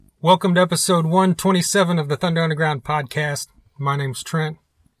Welcome to episode 127 of the Thunder Underground podcast. My name's Trent.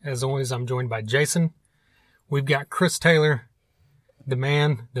 As always, I'm joined by Jason. We've got Chris Taylor, the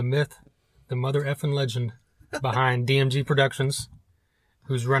man, the myth, the mother effing legend behind DMG Productions,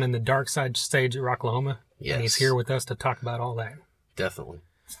 who's running the Darkside Stage at Rocklahoma. Yes. And he's here with us to talk about all that. Definitely.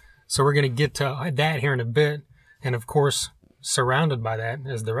 So we're going to get to that here in a bit. And of course, surrounded by that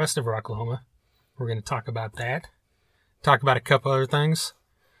is the rest of Rocklahoma. We're going to talk about that. Talk about a couple other things.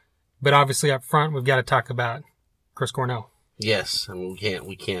 But obviously up front, we've got to talk about Chris Cornell. Yes. I mean,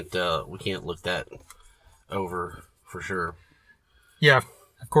 we can't look that over for sure. Yeah.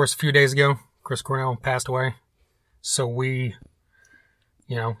 Of course, a few days ago, Chris Cornell passed away. So we,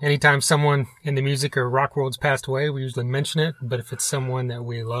 anytime someone in the music or rock world's passed away, we usually mention it. But if it's someone that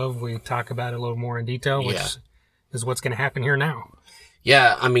we love, we talk about it a little more in detail, which is what's going to happen here now.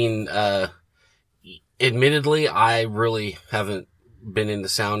 Yeah. I mean, admittedly, I really haven't been in the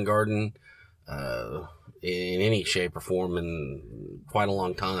Soundgarden in any shape or form in quite a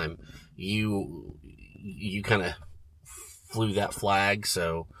long time. You kind of flew that flag,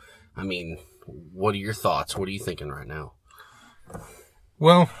 so I mean, what are your thoughts? What are you thinking right now?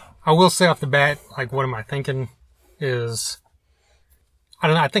 Well, I will say off the bat, like, what am I thinking is, I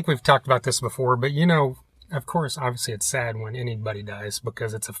don't know, I think we've talked about this before, but of course, obviously it's sad when anybody dies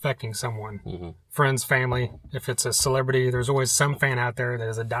because it's affecting someone. Mm-hmm. Friends, family. If it's a celebrity, there's always some fan out there that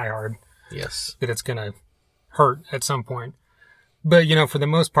is a diehard. Yes. That it's going to hurt at some point. But, for the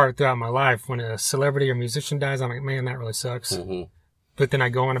most part throughout my life, when a celebrity or musician dies, I'm like, man, that really sucks. Mm-hmm. But then I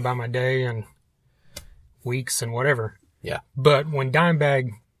go on about my day and weeks and whatever. Yeah. But when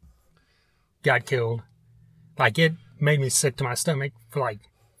Dimebag got killed, like, it made me sick to my stomach for like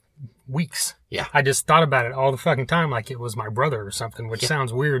weeks. Yeah. I just thought about it all the fucking time like it was my brother or something, which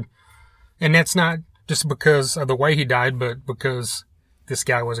sounds weird. And that's not just because of the way he died, but because this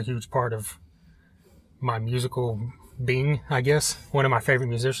guy was a huge part of my musical being, I guess. One of my favorite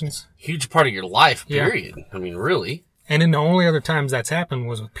musicians. Huge part of your life, period. Yeah. I mean, really. And then the only other times that's happened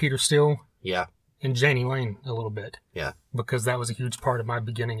was with Peter Steele. Yeah. And Janie Lane a little bit. Yeah. Because that was a huge part of my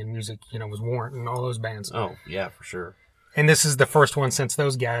beginning in music, was Warrant and all those bands. Oh, yeah, for sure. And this is the first one since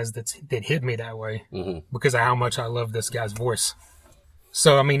those guys that hit me that way because of how much I love this guy's voice.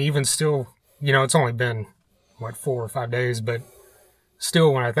 So, I mean, even still, it's only been, 4 or 5 days, but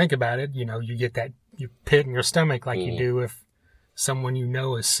still when I think about it, you get that you pit in your stomach like you do if someone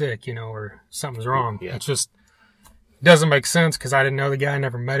is sick, or something's wrong. Yeah. It just doesn't make sense because I didn't know the guy, I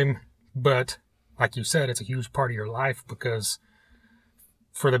never met him. But like you said, it's a huge part of your life because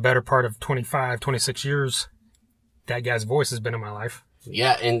for the better part of 25, 26 years, that guy's voice has been in my life.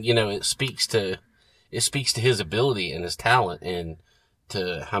 Yeah, and it speaks to his ability and his talent and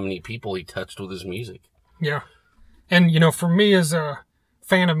to how many people he touched with his music. Yeah. And for me as a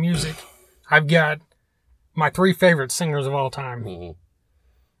fan of music, I've got my 3 favorite singers of all time.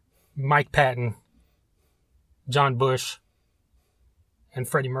 Mm-hmm. Mike Patton, John Bush, and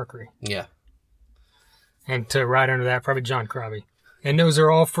Freddie Mercury. Yeah. And to right under that, probably John Crosby. And those are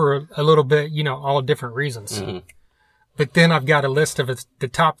all for a little bit, all different reasons. Mm-hmm. But then I've got a list of the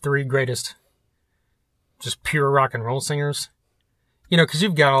top 3 greatest just pure rock and roll singers. Because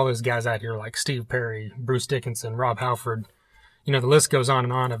you've got all those guys out here like Steve Perry, Bruce Dickinson, Rob Halford. The list goes on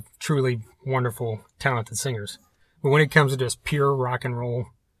and on of truly wonderful, talented singers. But when it comes to just pure rock and roll,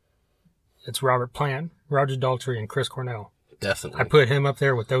 it's Robert Plant, Roger Daltrey, and Chris Cornell. Definitely. I put him up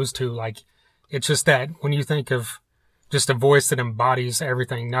there with those 2. Like, it's just that when you think of just a voice that embodies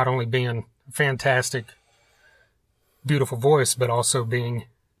everything, not only being fantastic, beautiful voice, but also being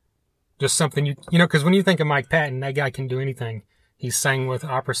just something because when you think of Mike Patton, that guy can do anything. He's sang with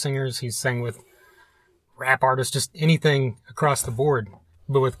opera singers, he's sang with rap artists, just anything across the board.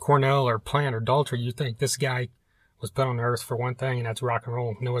 But with Cornell or Plant or Daltrey, you think this guy was put on earth for one thing, and that's rock and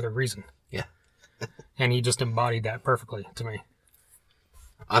roll, no other reason. Yeah. And he just embodied that perfectly to me.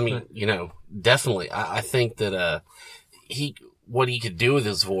 I mean, definitely. I think that what he could do with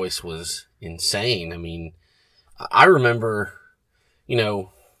his voice was insane. I mean, I remember, we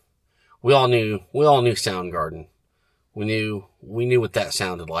all knew Soundgarden. We knew what that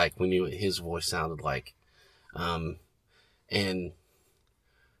sounded like. We knew what his voice sounded like. And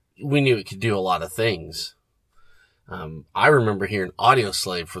we knew it could do a lot of things. I remember hearing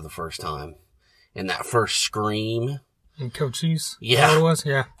Audioslave for the first time and that first scream. And Cochise? Yeah. What it was?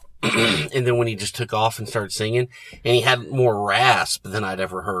 Yeah. And then when he just took off and started singing, and he had more rasp than I'd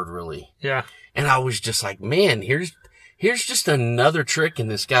ever heard, really. Yeah. And I was just like, man, here's just another trick in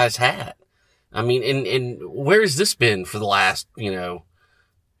this guy's hat. I mean, and where has this been for the last,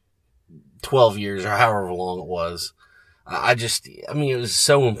 12 years or however long it was? I mean, it was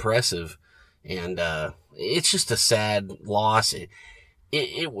so impressive. And, it's just a sad loss.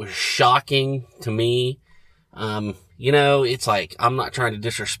 It was shocking to me. You know, it's like, I'm not trying to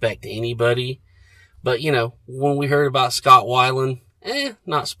disrespect anybody, but you know, when we heard about Scott Weiland,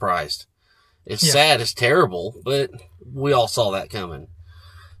 not surprised. It's sad, it's terrible, but we all saw that coming.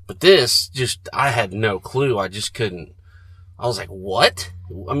 But this, I had no clue. I just couldn't. I was like, what?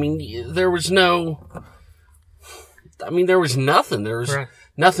 I mean, there was nothing. There was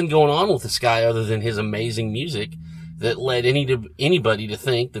nothing going on with this guy other than his amazing music that led anybody to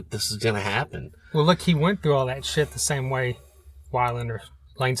think that this is going to happen. Well, look, he went through all that shit the same way Weiland or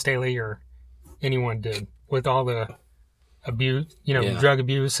Lane Staley or anyone did, with all the abuse, drug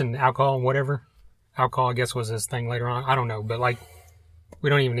abuse and alcohol and whatever. Alcohol, I guess, was his thing later on. I don't know, but like, we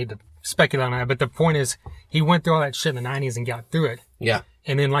don't even need to speculate on that. But the point is, he went through all that shit in the 90s and got through it. Yeah.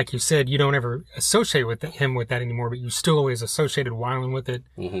 And then, like you said, you don't ever associate him with that anymore, but you still always associated Weiland with it.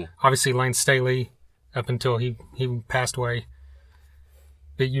 Mm-hmm. Obviously, Lane Staley, up until he passed away.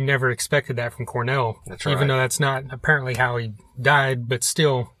 But you never expected that from Cornell. That's right. Even though that's not apparently how he died, but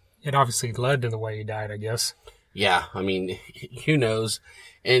still, it obviously led to the way he died, I guess. Yeah, I mean, who knows?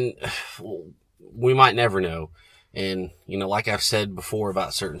 And we might never know. And, like I've said before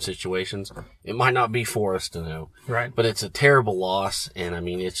about certain situations, it might not be for us to know. Right. But it's a terrible loss. And, I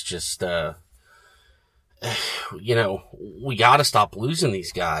mean, it's just, we got to stop losing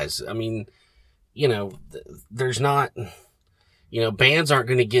these guys. I mean, there's not, bands that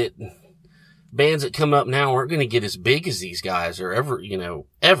come up now aren't going to get as big as these guys or ever.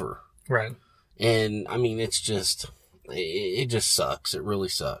 Right. And, I mean, it's just, it just sucks. It really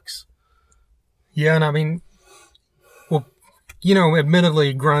sucks. Yeah, and I mean, well,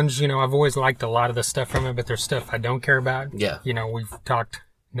 admittedly, grunge, I've always liked a lot of the stuff from it, but there's stuff I don't care about. Yeah. We've talked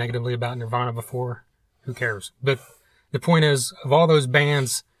negatively about Nirvana before. Who cares? But the point is, of all those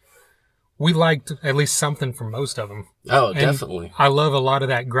bands, we liked at least something from most of them. Oh, and definitely. I love a lot of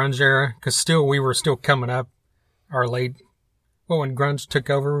that grunge era, because we were still coming up when grunge took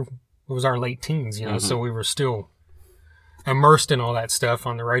over, it was our late teens, mm-hmm. So we were still immersed in all that stuff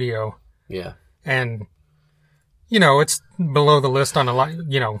on the radio. Yeah. And, it's below the list on a lot,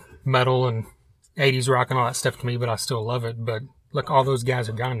 metal and 80s rock and all that stuff to me, but I still love it. But look, all those guys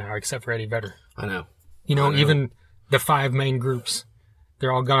are gone now, except for Eddie Vedder. I know. Even the 5 main groups,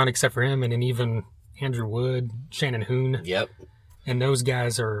 they're all gone except for him, and then even Andrew Wood, Shannon Hoon. Yep. And those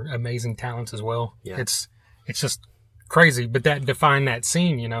guys are amazing talents as well. Yeah. It's just crazy. But that defined that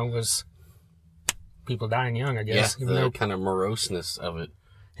scene, was people dying young, I guess. Yeah, the kind of moroseness of it.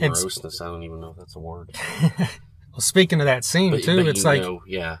 Moroseness, I don't even know if that's a word. Well, speaking of that scene, it's like,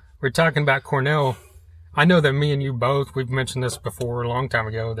 we're talking about Cornell. I know that me and you both, we've mentioned this before a long time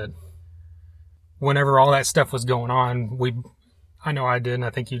ago, that whenever all that stuff was going on, I know I did, and I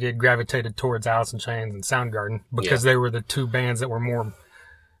think you did, gravitated towards Alice in Chains and Soundgarden, because they were the 2 bands that were more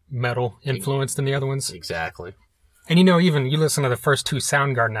metal influenced than the other ones. Exactly. And even you listen to the first 2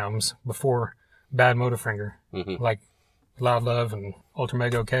 Soundgarden albums before Bad Motorfinger, mm-hmm. like Loud Love and Ultra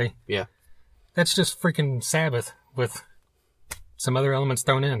Mega OK. Yeah. That's just freaking Sabbath with some other elements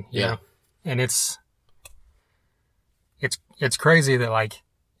thrown in, you know? And it's crazy that, like,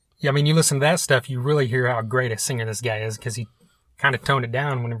 I mean, you listen to that stuff, you really hear how great a singer this guy is, because he kind of toned it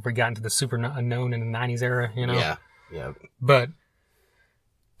down whenever we got into the super unknown in the 90s era, Yeah, yeah. But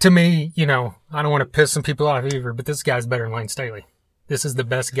to me, I don't want to piss some people off either, but this guy's better than Lane Staley. This is the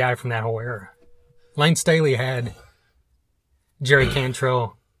best guy from that whole era. Lane Staley had Jerry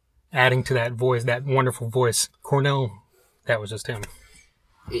Cantrell adding to that voice, that wonderful voice. Cornell, that was just him.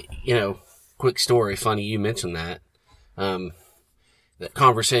 Quick story, funny you mentioned that. That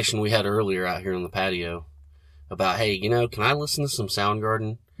conversation we had earlier out here on the patio about, hey, can I listen to some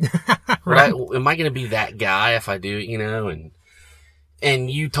Soundgarden? Right. Am I going to be that guy if I do, and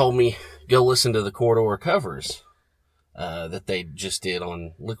you told me, go listen to the Corridor covers, that they just did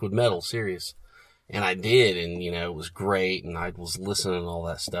on Liquid Metal Sirius. And I did, and, it was great, and I was listening to all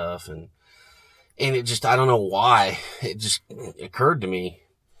that stuff, and it just, I don't know why, it just occurred to me,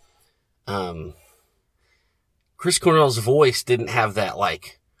 Chris Cornell's voice didn't have that,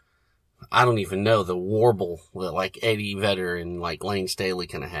 like, I don't even know, the warble that, like, Eddie Vedder and, like, Lane Staley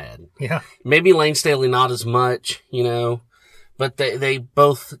kind of had. Yeah. Maybe Lane Staley not as much, but they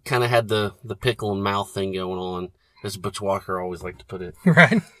both kind of had the pickle and mouth thing going on, as Butch Walker always liked to put it.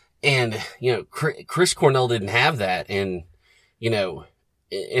 Right. And, Chris Cornell didn't have that. And,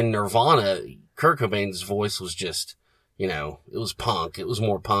 in Nirvana, Kurt Cobain's voice was just, it was punk. It was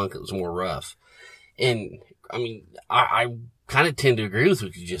more punk. It was more rough. And, I mean, I kind of tend to agree with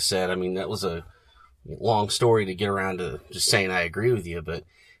what you just said. I mean, that was a long story to get around to just saying I agree with you, but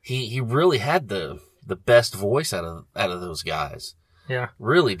he really had the best voice out of those guys. Yeah.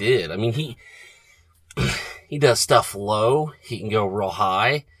 Really did. I mean, he does stuff low. He can go real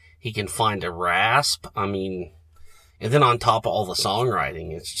high. He can find a rasp. I mean, and then on top of all the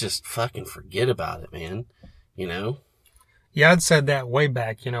songwriting, it's just fucking forget about it, man. You know? Yeah, I'd said that way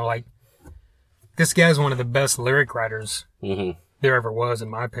back, you know, like, this guy's one of the best lyric writers there ever was, in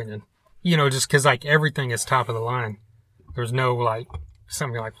my opinion. You know, just because, like, everything is top of the line. There's no, like,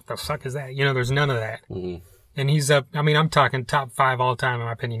 something like, what the fuck is that? You know, there's none of that. Mm-hmm. And he's up, I mean, I'm talking top 5 all time, in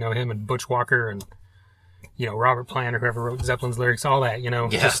my opinion. You know, him and Butch Walker and, you know, Robert Plant or whoever wrote Zeppelin's lyrics, all that, you know.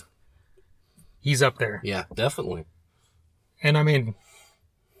 Yeah. Just, he's up there. Yeah, definitely. And, I mean,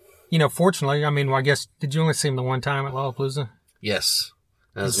 you know, fortunately, I mean, well, I guess, did you only see him the one time at Lollapalooza? Yes.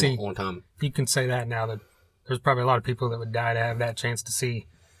 That was the one time. You can say that now, that there's probably a lot of people that would die to have that chance to see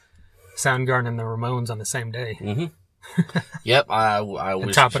Soundgarden and the Ramones on the same day. Mm-hmm. Yep, I was...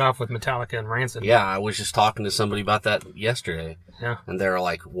 And top it off with Metallica and Rancid. Yeah, I was just talking to somebody about that yesterday. Yeah. And they were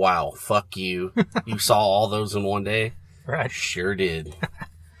like, wow, fuck you. You saw all those in one day? Right. Sure did.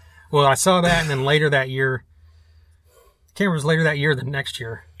 Well, I saw that, and then later that year... I can't remember if it was later that year or the next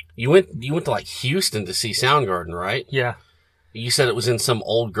year. You went to, like, Houston to see Soundgarden, right? Yeah. You said it was in some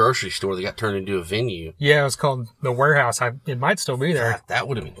old grocery store that got turned into a venue. Yeah, it was called The Warehouse. It might still be there. That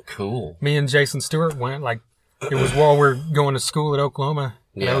would have been cool. Me and Jason Stewart went, like, it was while we were going to school at Oklahoma,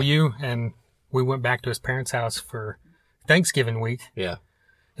 at OU, and we went back to his parents' house for Thanksgiving week. Yeah.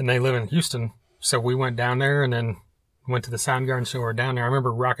 And they live in Houston, so we went down there and then went to the Soundgarden show. We're down there. I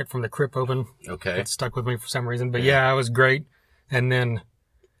remember Rocket from the Crypt open. Okay. It stuck with me for some reason. But yeah, it was great. And then...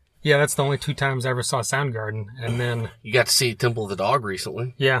 Yeah, that's the only 2 times I ever saw Soundgarden. And then... You got to see Temple of the Dog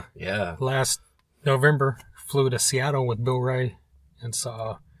recently. Yeah. Yeah. Last November, flew to Seattle with Bill Ray and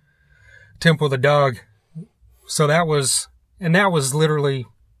saw Temple of the Dog. So that was literally,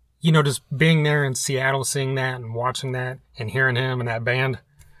 you know, just being there in Seattle, seeing that and watching that and hearing him and that band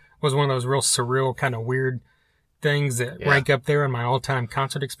was one of those real surreal, kind of weird things that rank up there in my all-time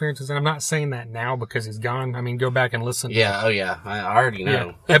concert experiences. And I'm not saying that now because he's gone. I mean, go back and listen. Yeah, I already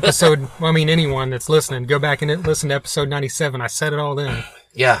know. Yeah. Anyone that's listening, go back and listen to episode 97. I said it all then.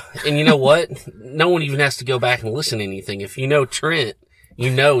 Yeah, and you know what? No one even has to go back and listen to anything. If you know Trent,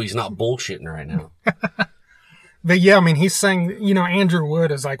 you know he's not bullshitting right now. But yeah, I mean, he's saying, you know, Andrew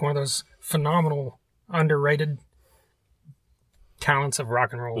Wood is like one of those phenomenal, underrated talents of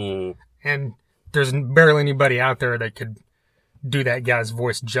rock and roll. Mm. And there's barely anybody out there that could do that guy's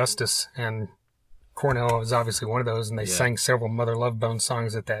voice justice. And Cornell was obviously one of those. And they sang several Mother Love Bone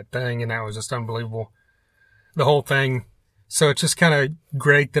songs at that thing. And that was just unbelievable. The whole thing. So it's just kind of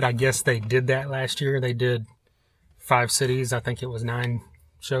great that I guess they did that last year. They did 5 cities. I think it was 9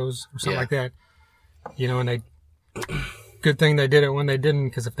 shows or something like that. You know, and good thing they did it when they didn't,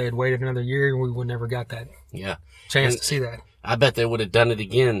 because if they had waited another year, we would never got that chance to see that. I bet they would have done it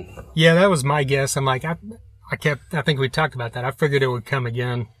again. Yeah, that was my guess. I'm like, I think we talked about that. I figured it would come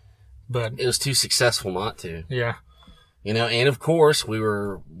again, but it was too successful not to. Yeah. You know, and of course I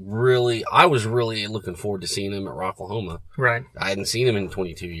was really looking forward to seeing him at Rocklahoma. Right. I hadn't seen him in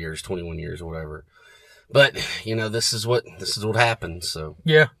 22 years, 21 years or whatever. But, you know, this is what happens, so.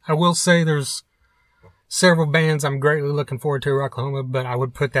 Yeah, I will say there's several bands I'm greatly looking forward to at Rocklahoma, but I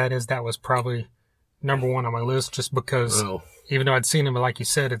would put that was probably number 1 on my list, just because even though I'd seen him, like you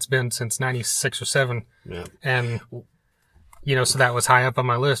said, it's been since 96 or 7. Yeah. And, you know, so that was high up on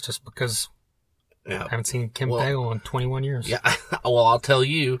my list just because I haven't seen Kim Dale in 21 years. Yeah. Well, I'll tell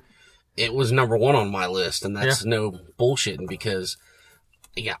you, it was number 1 on my list, and that's no bullshitting, because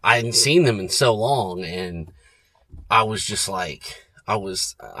I hadn't seen them in so long, and I was just like,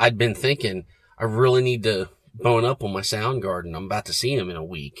 I'd been thinking, I really need to bone up on my Soundgarden. I'm about to see him in a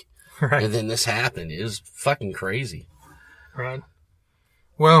week. Right. And then this happened. It was fucking crazy. Right.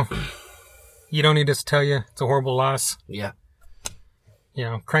 Well, you don't need us to tell you it's a horrible loss. Yeah. You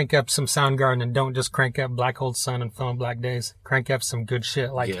know, crank up some Soundgarden, and don't just crank up Black Hole Sun and Fell on Black Days. Crank up some good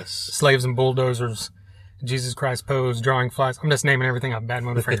shit like Slaves and Bulldozers, Jesus Christ Pose, Drawing Flies. I'm just naming everything off Bad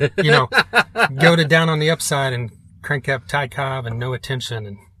Motherfucker. You know, go to Down on the Upside and crank up Ty Cobb and No Attention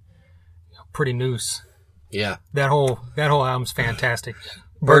and Pretty Noose. Yeah. That whole album's fantastic.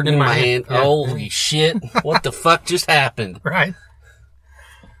 Burden in my hand. Yeah. Holy shit. What the fuck just happened? Right.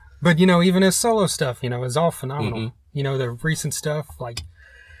 But, you know, even his solo stuff, you know, is all phenomenal. Mm-hmm. You know, the recent stuff, like,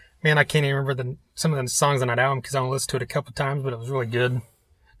 man, I can't even remember some of the songs on that album because I only listened to it a couple times, but it was really good.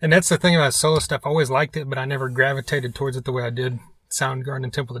 And that's the thing about solo stuff. I always liked it, but I never gravitated towards it the way I did Soundgarden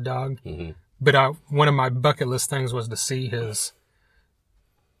and Temple of the Dog. Mm-hmm. But one of my bucket list things was to see his,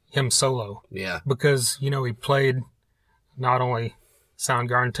 him solo. Yeah. Because, he played not only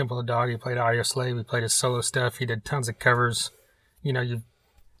Soundgarden, Temple of the Dog, he played Audio Slave, he played his solo stuff, he did tons of covers.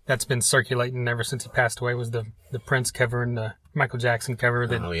 That's been circulating ever since he passed away, was the Prince cover and the Michael Jackson cover.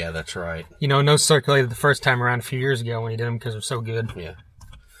 That, oh, yeah, that's right. No circulated the first time around a few years ago when he did them because they're so good. Yeah.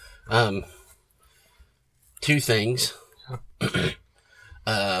 Two things.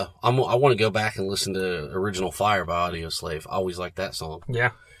 I want to go back and listen to Original Fire by Audio Slave. I always liked that song.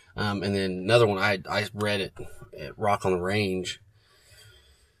 Yeah. And then another one, I read it at Rock on the Range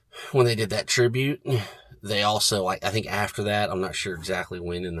when they did that tribute. They also, I think after that, I'm not sure exactly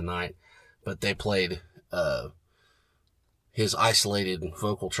when in the night, but they played his isolated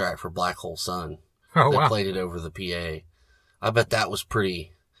vocal track for Black Hole Sun. Oh, they wow. played it over the PA. I bet that was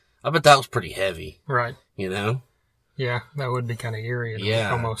pretty heavy. Right. Yeah, that would be kind of eerie.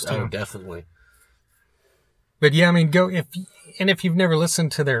 Yeah. Almost. Oh, definitely. But yeah, if you've never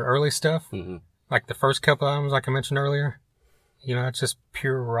listened to their early stuff, mm-hmm. like the first couple albums, like I mentioned earlier, it's just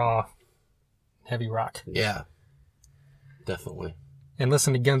pure raw, heavy rock. Yeah, definitely. And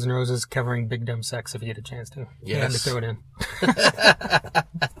listen to Guns N' Roses covering Big Dumb Sex if you get a chance to. Yes. You had to throw it in.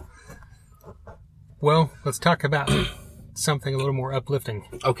 Well, let's talk about something a little more uplifting.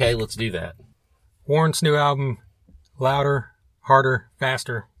 Okay, let's do that. Warrant's new album, Louder, Harder,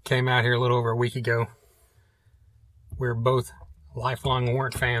 Faster, came out here a little over a week ago. We're both lifelong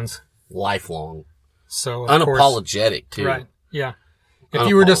Warrant fans. Lifelong. So unapologetic, too. Right, yeah. If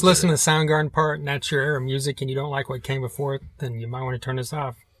you were just listening to the Soundgarden part and that's your era of music and you don't like what came before it, then you might want to turn this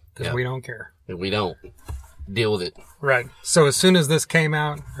off because we don't care. And we don't. Deal with it. Right. So as soon as this came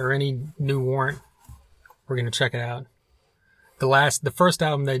out, or any new Warrant, we're going to check it out. The first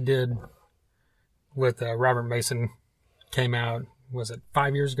album they did with Robert Mason came out, was it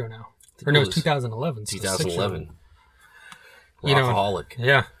 5 years ago now? Or no, it was 2011. 2011. Rockaholic.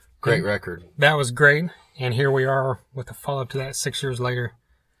 Yeah. Great record. That was great. And here we are with the follow-up to that 6 years later.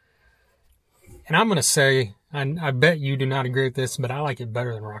 And I'm going to say, and I bet you do not agree with this, but I like it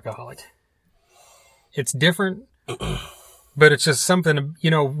better than Rockaholic. It's different, but it's just something,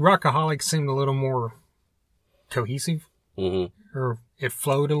 Rockaholic seemed a little more cohesive. Mm-hmm. Or it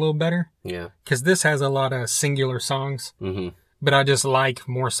flowed a little better. Yeah. Because this has a lot of singular songs. Mm-hmm. But I just like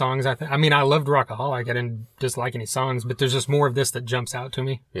more songs. I loved Rockaholic. I didn't dislike any songs, but there's just more of this that jumps out to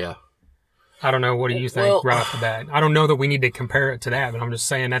me. Yeah. I don't know. What do you think right off the bat? I don't know that we need to compare it to that, but I'm just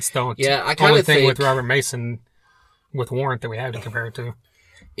saying that's the only thing with Robert Mason with Warrant that we have to compare it to.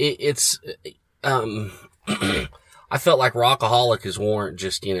 I felt like Rockaholic is Warrant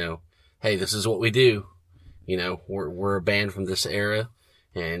just, hey, this is what we do. We're a band from this era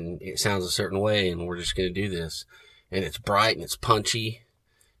and it sounds a certain way and we're just going to do this. And it's bright and it's punchy,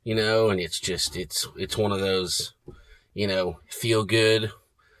 and it's just, it's one of those, feel good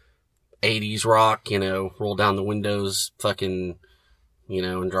 80s rock, roll down the windows, fucking,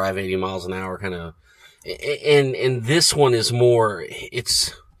 and drive 80 miles an hour kind of. And this one is more,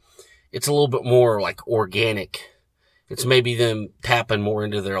 it's a little bit more like organic. It's maybe them tapping more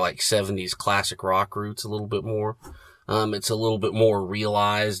into their like 70s classic rock roots a little bit more. It's a little bit more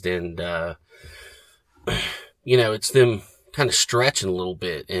realized and, it's them kind of stretching a little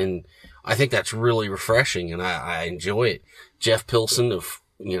bit. And I think that's really refreshing and I enjoy it. Jeff Pilson of,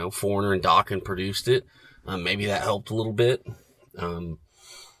 Foreigner and Dokken produced it. Maybe that helped a little bit.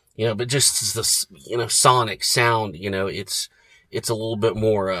 But just the, sonic sound, it's a little bit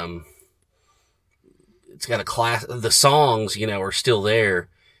more, it's got a class, the songs, are still there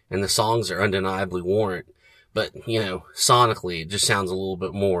and the songs are undeniably Warrant, but, sonically it just sounds a little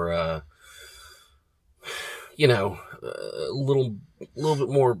bit more, a little bit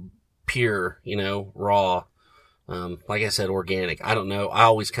more pure, raw. Like I said, organic. I don't know. I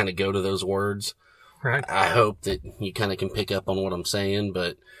always kind of go to those words. Right. I hope that you kind of can pick up on what I'm saying,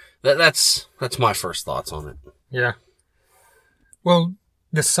 but that's my first thoughts on it. Yeah. Well,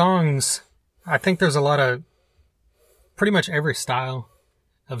 the songs, I think there's a lot of, pretty much every style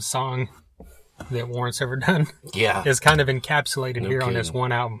of song that Warrant's ever done. Yeah. Is kind of encapsulated here on this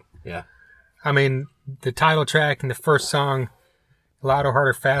one album. Yeah. I mean, the title track and the first song, Louder,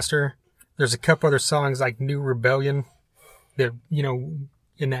 Harder, Faster. There's a couple other songs like New Rebellion that,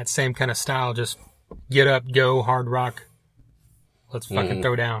 in that same kind of style, just get up, go, hard rock. Let's fucking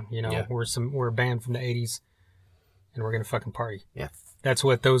throw down, Yeah. We're a band from the 80s and we're going to fucking party. Yeah. That's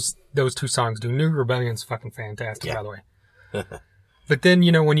what those two songs do. New Rebellion's fucking fantastic, by the way. But then,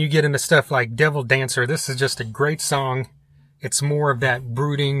 when you get into stuff like Devil Dancer, this is just a great song. It's more of that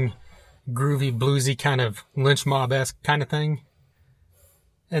brooding, groovy, bluesy kind of lynch mob-esque kind of thing.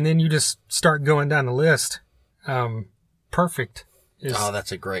 And then you just start going down the list. Perfect is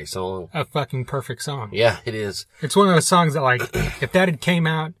that's a great song. a fucking perfect song. Yeah, it is. It's one of those songs that, like, if that had came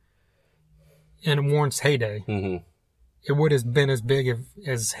out in Warrant's heyday, it would have been as big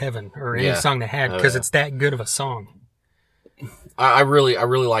as Heaven or any song they had, because it's that good of a song. I really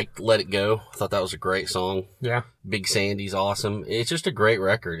like Let It Go. I thought that was a great song. Yeah. Big Sandy's awesome. It's just a great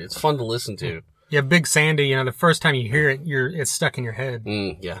record. It's fun to listen to. Yeah, Big Sandy, you know, the first time you hear it, it's stuck in your head.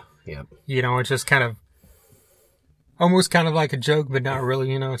 Yeah. You know, it's just kind of, almost kind of like a joke, but not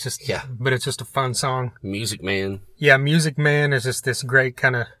really, you know, it's just, but it's just a fun song. Music Man. Yeah, Music Man is just this great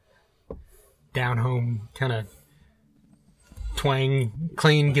kind of down-home kind of twang,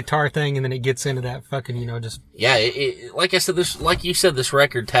 clean guitar thing, and then it gets into that fucking, you know, just... Yeah, like I said, like you said, this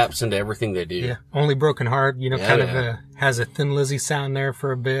record taps into everything they do. Yeah, Only Broken Heart, you know, has a Thin Lizzy sound there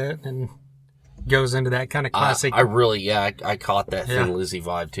for a bit, and goes into that kind of classic... I caught that Thin Lizzy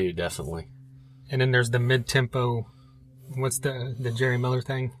vibe too, definitely. And then there's the mid-tempo, what's the Jerry Miller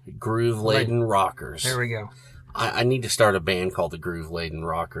thing? Groove-Laden Rockers. There we go. I need to start a band called the Groove-Laden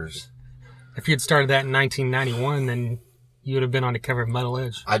Rockers. If you'd started that in 1991, then... you would have been on the cover of Metal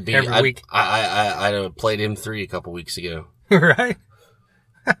Edge every week. I'd have played M3 a couple weeks ago. Right?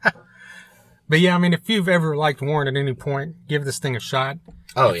 But yeah, I mean, if you've ever liked Warrant at any point, give this thing a shot.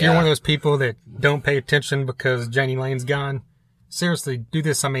 If you're one of those people that don't pay attention because Jenny Lane's gone, seriously, do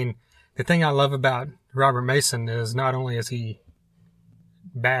this. I mean, the thing I love about Robert Mason is not only is he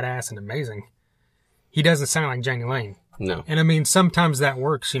badass and amazing, he doesn't sound like Jenny Lane. No. And I mean, sometimes that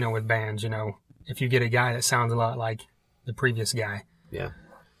works, you know, with bands, you know, if you get a guy that sounds a lot like the previous guy. Yeah.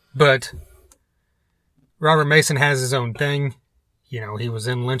 But Robert Mason has his own thing. You know, he was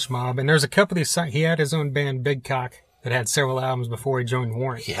in Lynch Mob, and there's a couple of these songs. He had his own band, Big Cock, that had several albums before he joined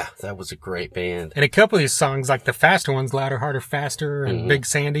Warrant. Yeah, that was a great band. And a couple of these songs, like the faster ones, Louder, Harder, Faster, and Big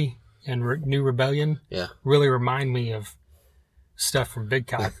Sandy, and New Rebellion, really remind me of stuff from Big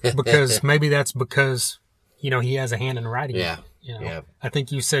Cock. Because maybe that's because, you know, he has a hand in writing. Yeah. You know, I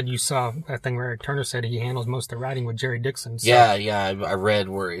think you said you saw a thing where Eric Turner said he handles most of the writing with Jerry Dixon. So. Yeah, I read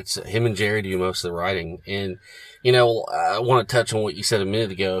where it's him and Jerry do most of the writing. And, you know, I want to touch on what you said a minute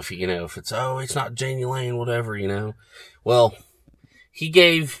ago. If it's not Janie Lane, whatever, you know. Well, he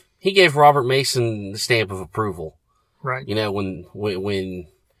gave Robert Mason the stamp of approval. Right. You know,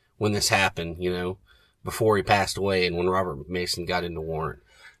 when this happened, you know, before he passed away and when Robert Mason got into Warrant.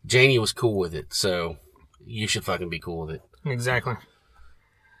 Janie was cool with it, so you should fucking be cool with it. Exactly.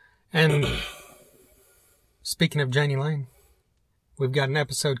 And speaking of Janie Lane, we've got an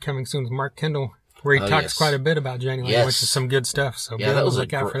episode coming soon with Mark Kendall where he talks quite a bit about Janie Lane, which is some good stuff. So be able to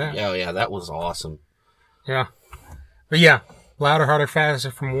look out for that. Yeah, that was awesome. Yeah. But yeah, Louder, Harder,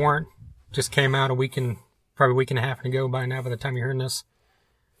 Faster from Warrant just came out probably a week and a half ago by now by the time you're hearing this.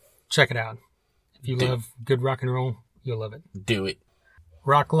 Check it out. If you love good rock and roll, you'll love it. Do it.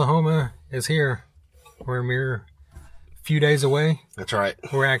 Rocklahoma is here. We're a mere few days away. That's right.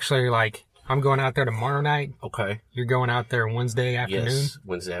 We're actually I'm going out there tomorrow night. Okay. You're going out there Wednesday afternoon. Yes,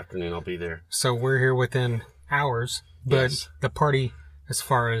 Wednesday afternoon I'll be there. So we're here within hours. But the party, as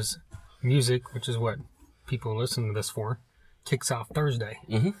far as music, which is what people listen to this for, kicks off Thursday.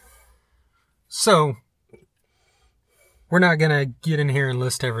 Mm-hmm. So we're not going to get in here and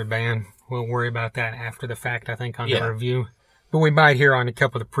list every band. We'll worry about that after the fact, I think, on the review. But we might hear on a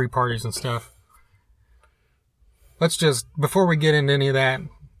couple of the pre-parties and stuff. Let's just, before we get into any of that,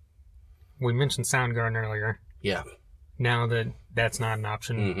 we mentioned Soundgarden earlier. Yeah. Now that that's not an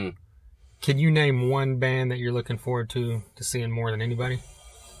option, can you name one band that you're looking forward to seeing more than anybody?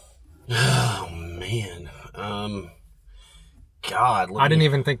 Oh, man. God. I didn't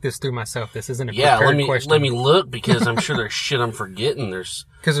even think this through myself. This isn't a prepared question. Let me look, because I'm sure there's shit I'm forgetting.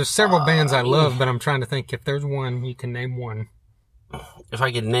 Because there's several bands I love, but I'm trying to think if there's one, you can name one. If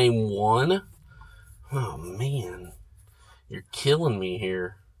I could name one? Oh, man. You're killing me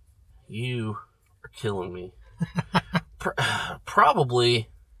here. You are killing me. Probably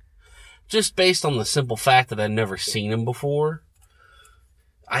just based on the simple fact that I've never seen him before.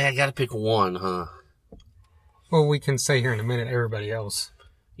 I gotta pick one, huh? Well, we can say here in a minute everybody else.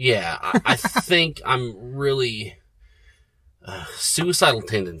 Yeah, I think I'm really... Suicidal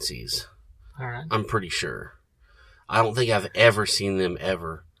Tendencies. All right. I'm pretty sure. I don't think I've ever seen them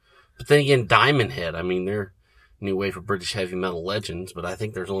ever. But then again, Diamond Head, I mean, they're new wave of British heavy metal legends, but I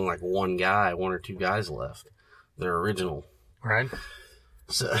think there's only one or two guys left. They're original. Right.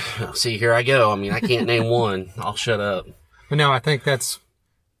 So, see, here I go. I mean, I can't name one. I'll shut up. But no, I think that's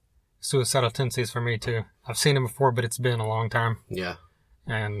Suicidal Tendencies for me, too. I've seen them before, but it's been a long time. Yeah.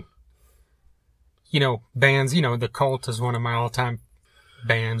 And, bands, The Cult is one of my all-time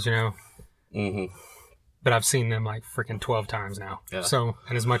bands, but I've seen them like freaking 12 times now. Yeah. So,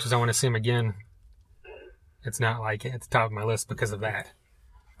 and as much as I want to see them again, it's not like at the top of my list because of that.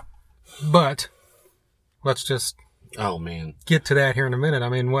 But let's just get to that here in a minute. I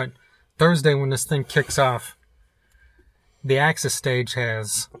mean, Thursday when this thing kicks off, the Axis stage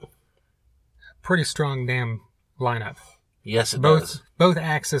has a pretty strong damn lineup. Yes, it does. Both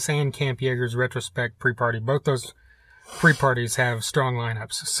Axis and Camp Jager's Retrospect pre-party, both those pre-parties have strong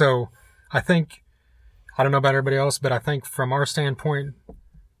lineups. So I think, I don't know about everybody else, but I think from our standpoint,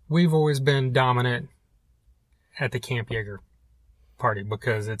 we've always been dominant at the Camp Jager party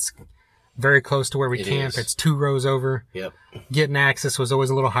because it's very close to where we camp. It's 2 rows over. Yep. Getting access was always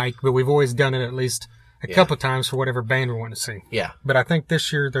a little hike, but we've always done it at least a couple times for whatever band we want to see. Yeah. But I think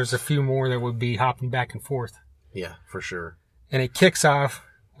this year there's a few more that would be hopping back and forth. Yeah, for sure. And it kicks off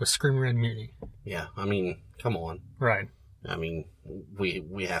with Scream Red Mutiny. Yeah, I mean, come on. Right. I mean,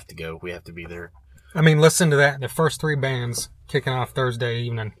 we have to go. We have to be there. I mean, listen to that. The first 3 bands kicking off Thursday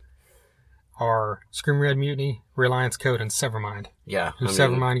evening are Scream Red Mutiny, Reliance Code, and Severmind. Yeah.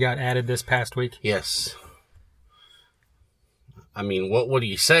 Severmind got added this past week. Yes. I mean, what do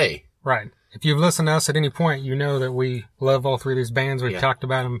you say? Right. If you've listened to us at any point, you know that we love all 3 of these bands. We've talked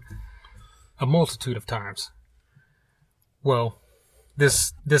about them a multitude of times. Well,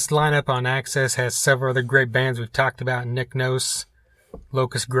 this lineup on Access has several other great bands we've talked about. Nick Nose,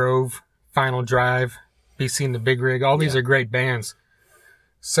 Locust Grove, Final Drive, BC and the Big Rig. All these are great bands.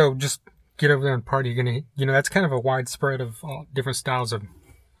 So just get over there and party. You're gonna, that's kind of a wide spread of all different styles of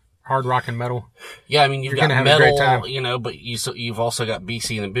hard rock and metal. Yeah, I mean, you've got have metal, a great time. But you've also got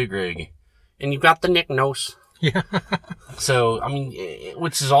BC and the Big Rig. And you've got the Nick Nose. Yeah. So, I mean,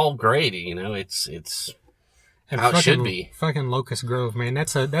 which is all great, it's how it should be. Fucking Locust Grove, man.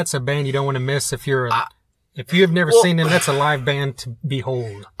 That's a band you don't want to miss if you have never seen them. That's a live band to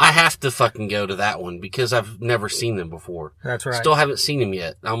behold. I have to fucking go to that one because I've never seen them before. That's right. Still haven't seen them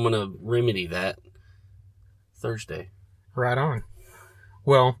yet. I'm going to remedy that Thursday. Right on.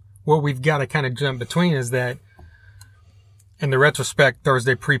 Well, what we've got to kind of jump between is that in the Retrospect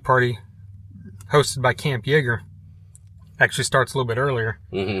Thursday pre-party hosted by Camp Jager actually starts a little bit earlier.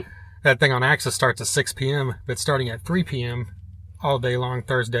 Mm-hmm. That thing on Axis starts at 6 p.m., but starting at 3 p.m. all day long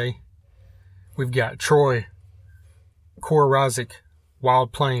Thursday, we've got Troy, Core Rozic,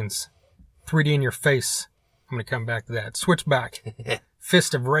 Wild Plains, 3D in Your Face. I'm going to come back to that. Switchback,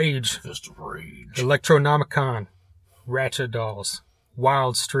 Fist of Rage, Electronomicon, Ratchet Dolls,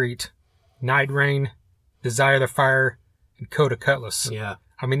 Wild Street, Night Rain, Desire the Fire, and Coda Cutlass. Yeah.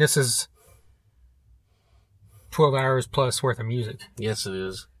 I mean, this is 12 hours plus worth of music. Yes, it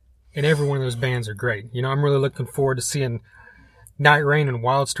is. And every one of those bands are great. I'm really looking forward to seeing Night Rain and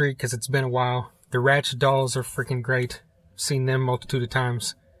Wild Street because it's been a while. The Ratchet Dolls are freaking great. Seen them multitude of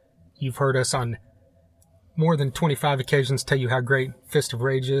times. You've heard us on more than 25 occasions tell you how great Fist of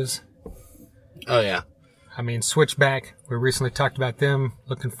Rage is. Oh, yeah. I mean, Switchback, we recently talked about them.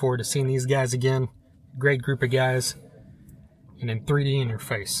 Looking forward to seeing these guys again. Great group of guys. And then 3D in Your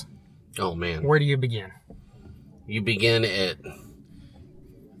Face. Oh, man. Where do you begin? You begin at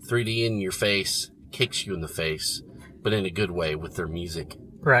 3D in Your Face, kicks you in the face, but in a good way with their music.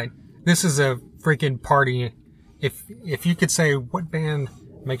 Right. This is a freaking party. If you could say what band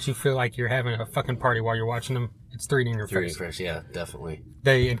makes you feel like you're having a fucking party while you're watching them, it's 3D in Your 3D Face. 3D in Your Face, yeah, definitely.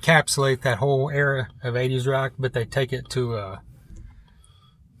 They encapsulate that whole era of 80s rock, but they take it to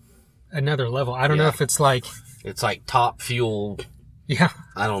another level. I don't know if it's like... It's like Top Fuel. Yeah.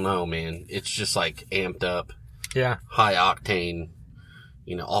 I don't know, man. It's just like amped up. Yeah. High octane.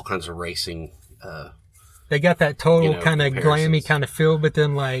 All kinds of racing. They got that total kind of glammy kind of feel, but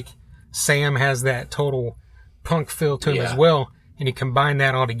then like Sam has that total punk feel to him as well. And you combine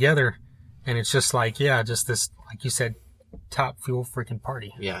that all together and it's just like, just this, like you said, Top Fuel freaking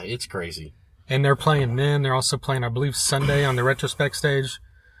party. Yeah, it's crazy. And they're playing then. They're also playing, I believe, Sunday on the Retrospect stage.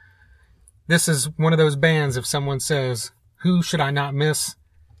 This is one of those bands, if someone says, who should I not miss?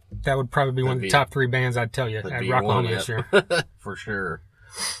 That would probably be one of the top 3 bands I'd tell you at Rocklahoma this year. For sure.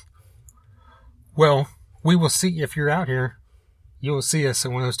 Well, we will see if you're out here. You will see us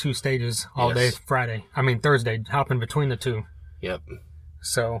at one of those 2 stages all day Thursday, hopping between the 2. Yep.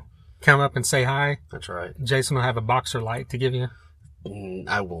 So come up and say hi. That's right. Jason will have a boxer light to give you.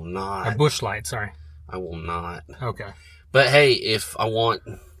 I will not. A bush light, sorry. I will not. Okay. But hey, if I want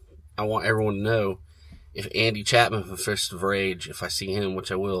everyone to know, if Andy Chapman from Fist of Rage, if I see him,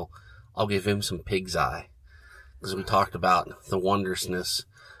 which I will, I'll give him some pig's eye. Because we talked about the wondrousness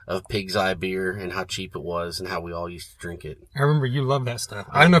Pig's Eye beer and how cheap it was and how we all used to drink it. I remember you loved that stuff.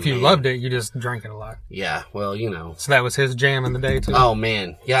 I don't know if you loved it, you just drank it a lot. Yeah, well, you know. So that was his jam in the day, too? Oh,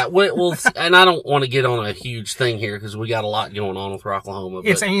 man. Yeah, well, and I don't want to get on a huge thing here because we got a lot going on with Rocklahoma.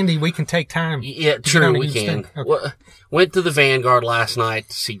 It's Andy. We can take time. Yeah, true, we can. Okay. Went to the Vanguard last night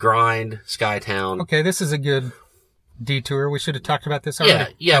to see Grind, Skytown. Okay, this is a good detour. We should have talked about this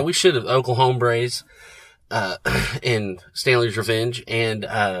already. Yeah, we should have. Oklahoma Braze. And Stanley's Revenge, and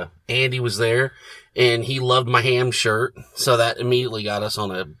Andy was there, and he loved my ham shirt, so that immediately got us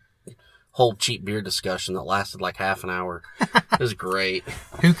on a whole cheap beer discussion that lasted like half an hour. It was great.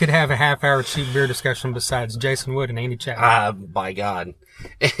 Who could have a half-hour cheap beer discussion besides Jason Wood and Andy Chapman? By God.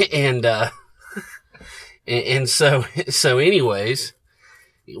 And so anyways,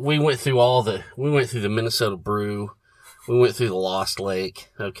 we went through the Minnesota Brew, we went through the Lost Lake,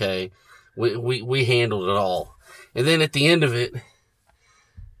 okay. We handled it all. And then at the end of it,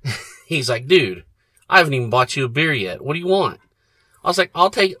 he's like, dude, I haven't even bought you a beer yet. What do you want? I was like,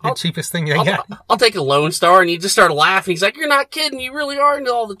 the cheapest thing they got. I'll take a Lone Star. And he just started laughing. He's like, you're not kidding. You really are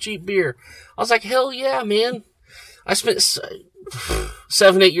into all the cheap beer. I was like, hell yeah, man. I spent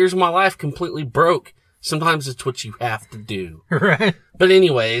 7-8 years of my life completely broke. Sometimes it's what you have to do. Right. But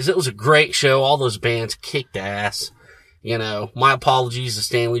anyways, it was a great show. All those bands kicked ass. You know, my apologies to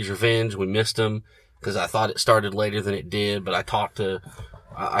Stanley's Revenge. We missed them because I thought it started later than it did. But I talked to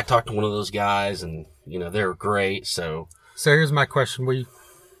one of those guys, and you know they were great. So here's my question: we've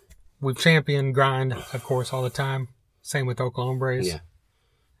championed Grind, of course, all the time. Same with Oklahoma Braze. Yeah.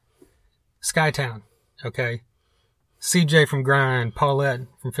 Skytown, okay. CJ from Grind, Paulette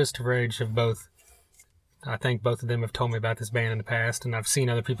from Fist of Rage have both. I think both of them have told me about this band in the past, and I've seen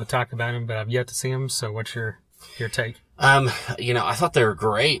other people talk about them, but I've yet to see them. So what's your take? You know, I thought they were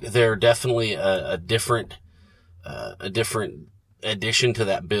great. They're definitely a different addition to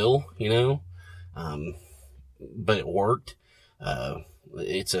that bill, you know. But it worked.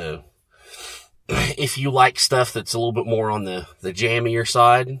 If you like stuff that's a little bit more on the jammier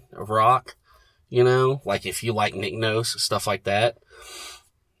side of rock, you know, like if you like Nick Nose, stuff like that,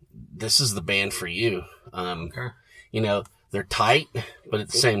 this is the band for you. Okay. You know, they're tight, but at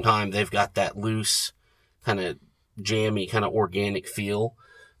the same time, they've got that loose, kind of jammy, kind of organic feel.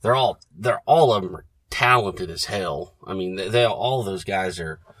 They're all of them are talented as hell. I mean, all of those guys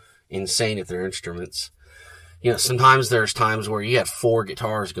are insane at their instruments. You know, sometimes there's times where you had 4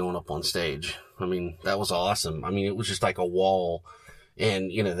 guitars going up on stage. I mean, that was awesome. I mean, it was just like a wall,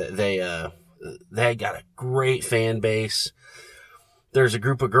 and you know, they got a great fan base. There's a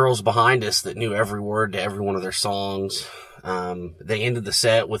group of girls behind us that knew every word to every one of their songs. They ended the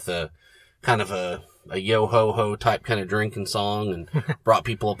set with a kind of a yo ho ho type kind of drinking song and brought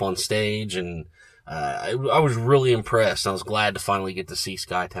people up on stage. And, I was really impressed. I was glad to finally get to see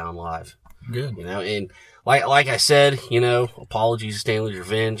Skytown live. Good. You know, and like I said, you know, apologies to Stanley's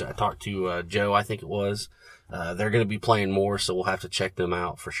Revenge. I talked to, Joe, I think it was. They're going to be playing more, so we'll have to check them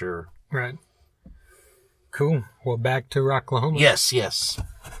out for sure. Right. Cool. Well, back to Rocklahoma. Yes.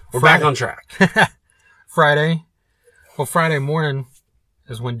 We're back on track. Friday. Well, Friday morning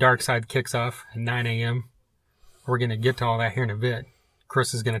is when Darkside kicks off at 9 a.m. We're going to get to all that here in a bit.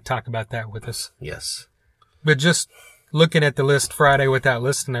 Chris is going to talk about that with us. Yes. But just looking at the list Friday without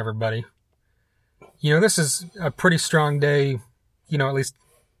listing everybody, you know, this is a pretty strong day. You know, at least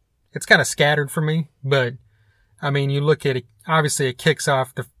it's kind of scattered for me. But, I mean, you look at it, obviously it kicks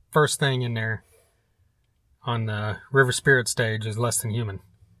off the first thing in there on the River Spirit stage is Less Than Human.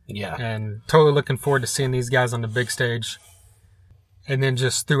 Yeah. And totally looking forward to seeing these guys on the big stage. And then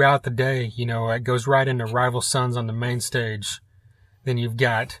just throughout the day, you know, it goes right into Rival Sons on the main stage. Then you've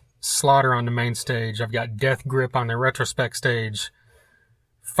got Slaughter on the main stage. I've got Death Grip on the Retrospect stage.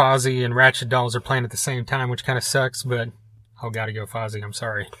 Fozzy and Ratchet Dolls are playing at the same time, which kind of sucks, but gotta go Fozzy. I'm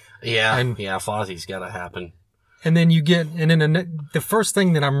sorry. Yeah. Fozzy's gotta happen. And then the first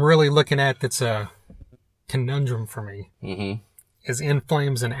thing that I'm really looking at that's a conundrum for me is In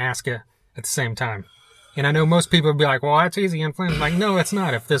Flames and Aska at the same time. And I know most people would be like, well, that's easy, In Flames. Like, no, it's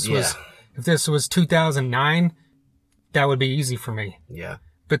not. If this was 2009, that would be easy for me. Yeah.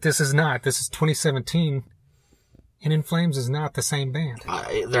 But this is not. This is 2017, and In Flames is not the same band.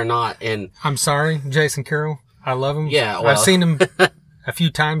 They're not. And I'm sorry, Jason Carroll. I love him. Yeah, well. I've seen him a few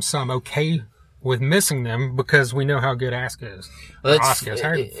times, so I'm okay with missing them because we know how good Aska is. Well,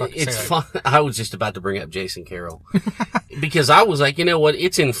 it's fun. I was just about to bring up Jason Carroll because I was like, you know what?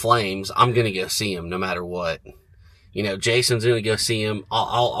 It's In Flames. I'm going to go see him no matter what. You know, Jason's going to go see him.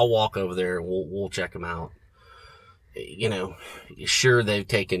 I'll walk over there and we'll check him out. you know, sure, they've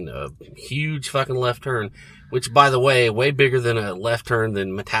taken a huge fucking left turn, which, by the way, way bigger than a left turn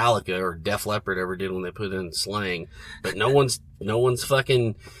than Metallica or Def Leppard ever did when they put in Slang. But no one's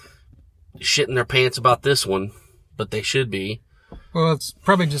fucking shitting their pants about this one, but they should be. Well, it's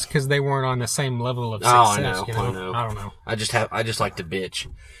probably just because they weren't on the same level of success. I know. I don't know. I just like to bitch.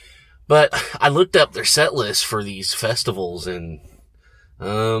 But I looked up their set list for these festivals, and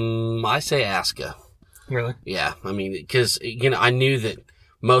I say Aska. Really? Yeah, I mean, because, you know, I knew that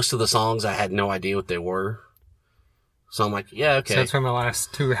most of the songs I had no idea what they were. So I'm like, yeah, okay. So that's from the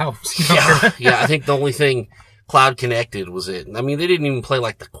last 2 albums. Yeah, I think the only thing, Cloud Connected was it. I mean, they didn't even play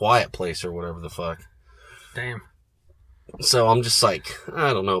like The Quiet Place or whatever the fuck. Damn. So I'm just like,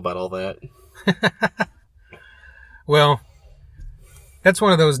 I don't know about all that. Well, that's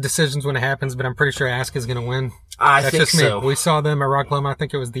one of those decisions when it happens, but I'm pretty sure Aska's going to win. That's think just so. Me. We saw them at Rocklahoma. I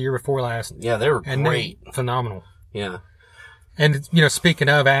think it was the year before last. Yeah, they were great. Phenomenal. Yeah. And, you know, speaking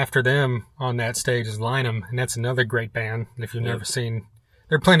of, after them on that stage is Lineham, and that's another great band. If you've never seen,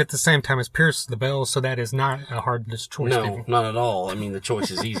 they're playing at the same time as Pierce the Bells, so that is not a hard choice. No, people. Not at all. I mean, the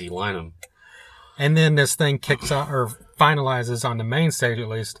choice is easy. Lineham. And then this thing kicks off, or finalizes on the main stage at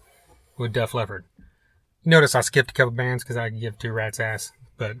least, with Def Leppard. Notice I skipped a couple bands because I could give 2 rats ass.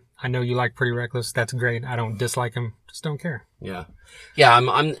 But I know you like Pretty Reckless. That's great. I don't dislike them. Just don't care. Yeah. Yeah,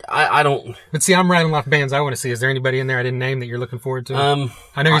 I don't. But see, I'm rattling off bands I want to see. Is there anybody in there I didn't name that you're looking forward to?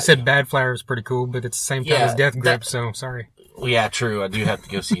 I know you said Bad Flower is pretty cool, but it's the same time as Death Grip, so sorry. Well, yeah, true. I do have to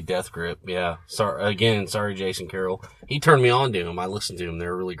go see Death Grip. Yeah. Sorry, Jason Carroll. He turned me on to him. I listened to him.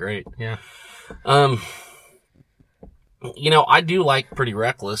 They're really great. Yeah. You know, I do like Pretty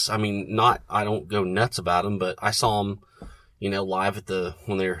Reckless. I mean, I don't go nuts about them, but I saw them, you know, live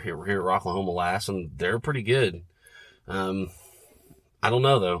when they were here at Rocklahoma last, and they're pretty good. I don't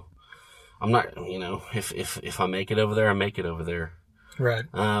know though. I'm not, you know, if I make it over there, I make it over there. Right.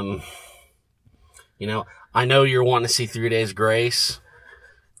 You know, I know you're wanting to see 3 Days Grace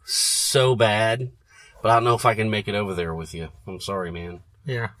so bad, but I don't know if I can make it over there with you. I'm sorry, man.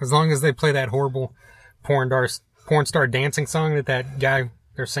 Yeah. As long as they play that horrible porn star dancing song that guy,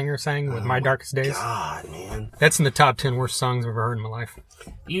 their singer, sang with My Darkest Days. God, man. That's in the top 10 worst songs I've ever heard in my life.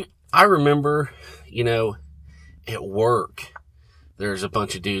 I remember, you know, at work, there's a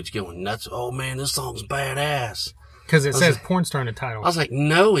bunch of dudes going nuts. Oh man, this song's badass. Because it says porn star in the title. I was like,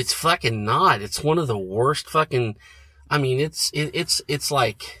 no, it's fucking not. It's one of the worst fucking, I mean, it's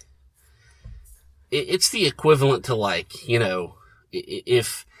like, it's the equivalent to like, you know,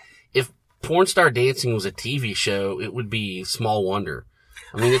 if Porn Star Dancing was a TV show, it would be Small Wonder.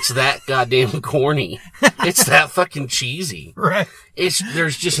 I mean, it's that goddamn corny. It's that fucking cheesy. Right.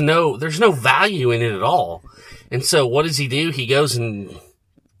 There's no value in it at all. And so what does he do? He goes and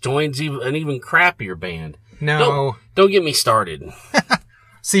joins an even crappier band. No. Don't get me started.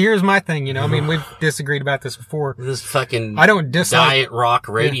 See, here's my thing, you know, I mean, we've disagreed about this before. This fucking I don't dislike diet rock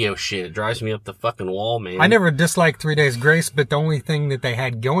radio shit. It drives me up the fucking wall, man. I never disliked 3 Days Grace, but the only thing that they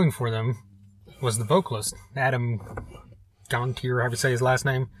had going for them was the vocalist, Adam Gontier, however you say his last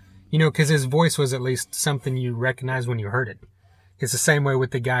name. You know, because his voice was at least something you recognized when you heard it. It's the same way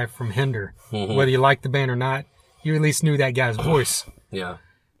with the guy from Hinder. Mm-hmm. Whether you liked the band or not, you at least knew that guy's voice. Yeah.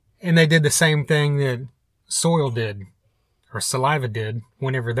 And they did the same thing that Soil did, or Saliva did,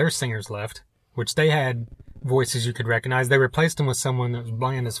 whenever their singers left, which they had voices you could recognize. They replaced them with someone that was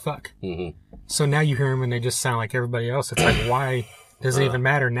bland as fuck. Mm-hmm. So now you hear them and they just sound like everybody else. It's like, why does it even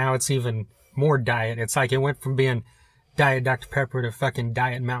matter? Now it's even more diet. It's like it went from being Diet Dr. Pepper to fucking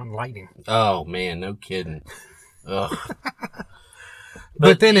Diet Mountain Lightning. Oh, man, no kidding. Ugh.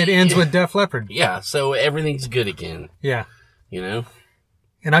 But then it ends with Def Leppard. Yeah, so everything's good again. Yeah. You know?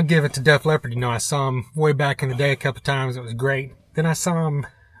 And I give it to Def Leppard. You know, I saw him way back in the day a couple times. It was great. Then I saw him,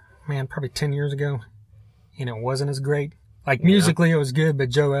 man, probably 10 years ago, and it wasn't as great. Like, musically it was good, but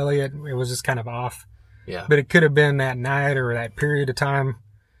Joe Elliott, it was just kind of off. Yeah. But it could have been that night or that period of time,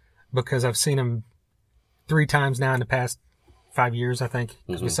 because I've seen him 3 times now in the past 5 years, I think.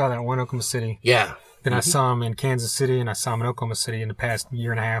 Because we saw that one in Oklahoma City. Yeah. Then I saw him in Kansas City, and I saw him in Oklahoma City in the past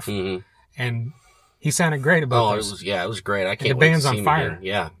year and a half. Mm-hmm. And he sounded great about those. It was great. I can't and the wait band's to see on fire. Again.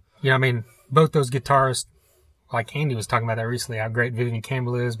 Yeah. You know, I mean, both those guitarists, like Andy was talking about that recently, how great Vivian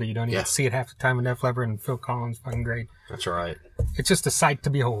Campbell is, but you don't even see it half the time in Def Leppard, and Phil Collins, fucking great. That's right. It's just a sight to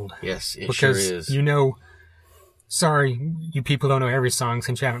behold. Yes, it because sure is. You know, sorry, you people don't know every song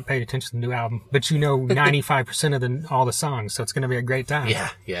since you haven't paid attention to the new album, but you know 95% of all the songs, so it's going to be a great time. Yeah,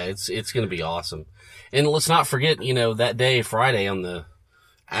 it's going to be awesome. And let's not forget, you know, that day, Friday, on the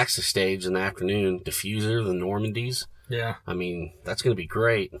Axis stage in the afternoon, Diffuser, the Normandies. Yeah. I mean, that's going to be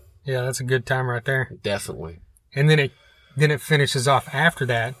great. Yeah, that's a good time right there. Definitely. And then it finishes off after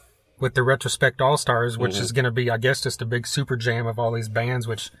that with the Retrospect All-Stars, which is going to be, I guess, just a big super jam of all these bands,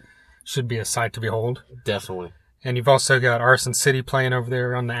 which should be a sight to behold. Definitely. And you've also got Arson City playing over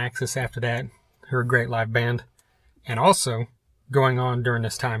there on the Axis after that. They're a great live band. And also, going on during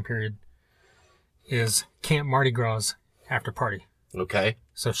this time period is Camp Mardi Gras After Party. Okay.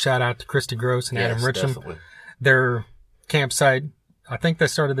 So shout out to Christy Gross and Adam Richam. Definitely. Their campsite, I think they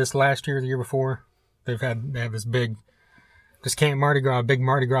started this last year or the year before. They have this Camp Mardi Gras, big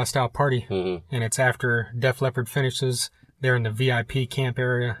Mardi Gras style party. Mm-hmm. And it's after Def Leppard finishes. They're in the VIP camp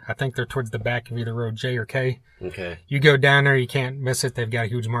area. I think they're towards the back of either road J or K. Okay. You go down there, you can't miss it. They've got a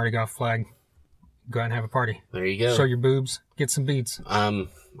huge Mardi Gras flag. Go out and have a party. There you go. Show your boobs. Get some beads. I'm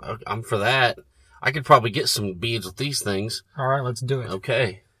for that. I could probably get some beads with these things. All right, let's do it.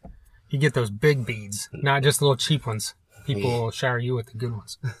 Okay. You get those big beads, not just the little cheap ones. People will shower you with the good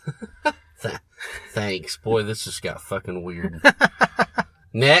ones. Thanks. Boy, this just got fucking weird.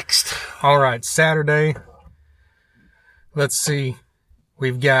 Next. All right, Saturday. Let's see.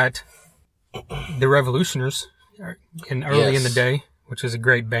 We've got the Revolutioners early in the day, which is a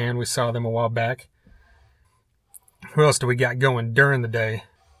great band. We saw them a while back. Who else do we got going during the day?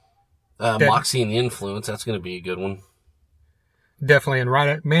 Moxie and the Influence. That's going to be a good one. Definitely.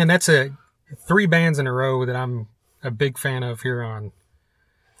 And man, that's 3 bands in a row that I'm a big fan of here on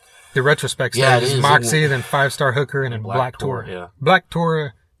the Retrospect stage. Yeah, it is, Moxie, then 5 Star Hooker, and then Black Tora. Yeah. Black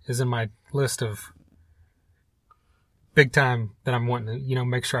Tora is in my list of big time that I'm wanting to,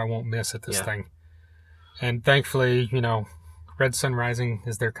 make sure I won't miss at this thing. And thankfully, Red Sun Rising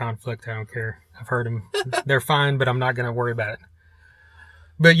is their conflict. I don't care. I've heard them. They're fine, but I'm not going to worry about it.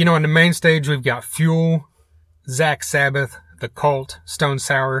 But, on the main stage, we've got Fuel, Zach Sabbath, The Cult, Stone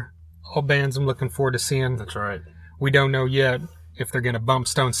Sour, all bands I'm looking forward to seeing. That's right. We don't know yet if they're going to bump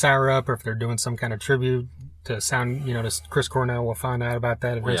Stone Sour up or if they're doing some kind of tribute to to Chris Cornell. We'll find out about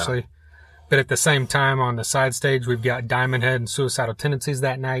that eventually. Yeah. But at the same time, on the side stage, we've got Diamond Head and Suicidal Tendencies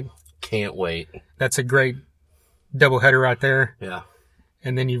that night. Can't wait. That's a great doubleheader right there. Yeah.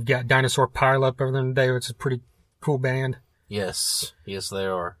 And then you've got Dinosaur Pile Up over there today, which is a pretty cool band. Yes. Yes, they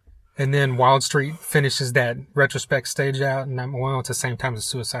are. And then Wild Street finishes that Retrospect stage out. And it's the same time as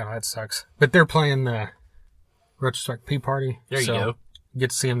Suicidal. That sucks. But they're playing the Retrospect P-Party. There you go.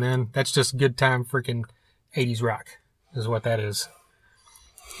 Get to see them then. That's just good time freaking 80s rock is what that is.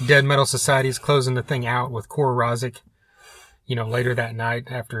 Dead Metal Society is closing the thing out with Cora Rosic, later that night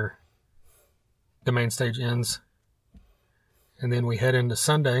after the main stage ends. And then we head into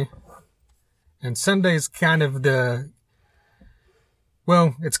Sunday. And Sunday's kind of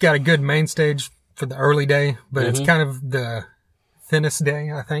it's got a good main stage for the early day, but it's kind of the thinnest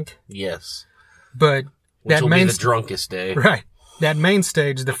day, I think. Yes. But which will be the drunkest day. Right. That main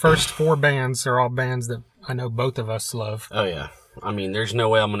stage, the first 4 bands are all bands that I know both of us love. Oh, yeah. I mean, there's no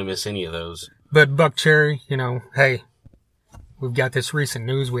way I'm going to miss any of those. But Buck Cherry, hey, we've got this recent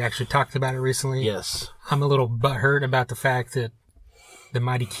news. We actually talked about it recently. Yes. I'm a little butthurt about the fact that the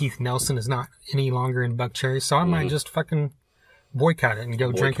mighty Keith Nelson is not any longer in Buck Cherry, so I might just fucking boycott it and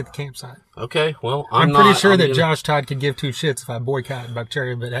go drink at the campsite. Okay, well, I'm pretty sure that Josh Todd could give 2 shits if I boycott Buck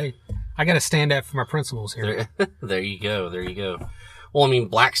Cherry, but hey, I got to stand up for my principles here. There you go. There you go. Well, I mean,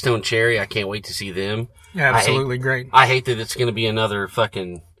 Blackstone Cherry, I can't wait to see them. Absolutely great. I hate that it's going to be another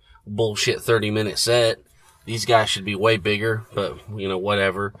fucking bullshit 30-minute set. These guys should be way bigger, but,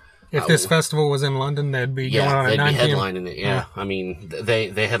 whatever. If this festival was in London, they'd be going on at 9 p.m. they'd be headlining it, yeah. I mean,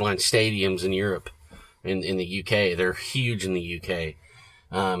 they headline stadiums in Europe, in the UK. They're huge in the UK.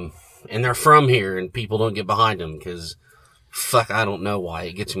 And they're from here, and people don't get behind them, because, I don't know why.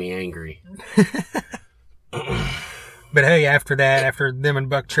 It gets me angry. But hey, after them and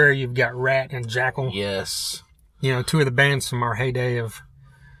Buck Cherry, you've got Rat and Jackal. Yes. 2 of the bands from our heyday of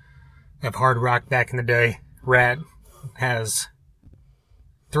hard rock back in the day. Rat has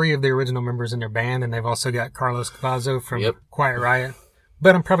 3 of the original members in their band, and they've also got Carlos Cavazo from Quiet Riot.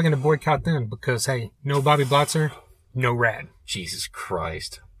 But I'm probably going to boycott them because, hey, no Bobby Blotzer, no Rat. Jesus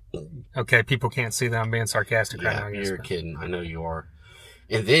Christ. Okay, people can't see that I'm being sarcastic right now. I guess, you're kidding. I know you are.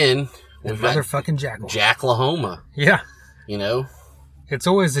 And then we've got motherfucking Jackal. Jacklahoma. Yeah. It's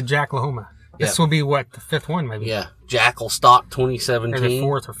always a Jacklahoma. This will be what, the 5th one maybe? Yeah. Jackal Stock 2017. Or the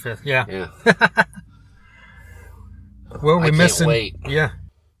 4th or 5th. Yeah. Well, we can't wait. Yeah.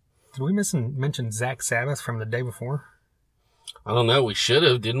 Did we mention Zach Sabbath from the day before? I don't know. We should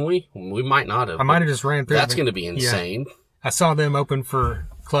have, didn't we? We might not have. I might have just ran through. That's going to be insane. Yeah. I saw them open for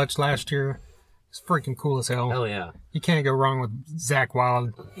Clutch last year. It's freaking cool as hell. Hell yeah. You can't go wrong with Zach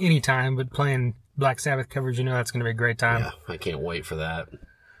Wild anytime, but playing Black Sabbath covers, that's going to be a great time. Yeah, I can't wait for that.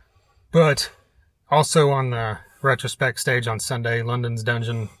 But Also on the Retrospect stage on Sunday, London's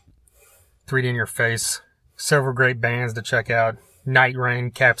Dungeon, 3D in Your Face, several great bands to check out. Night Rain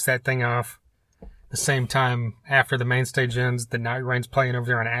caps that thing off. The same time after the main stage ends, the Night Rain's playing over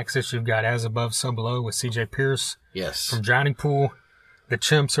there on Axis. You've got As Above, So Below with CJ Pierce. Yes. From Drowning Pool. The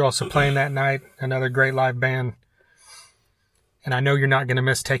Chimps are also playing that night. Another great live band. And I know you're not going to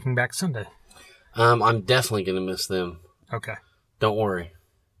miss Taking Back Sunday. I'm definitely going to miss them. Okay. Don't worry.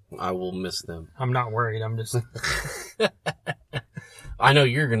 I will miss them. I'm not worried. I'm just... I know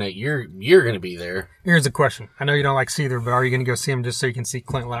you're gonna be there. Here's a question. I know you don't like Seether, but are you going to go see him just so you can see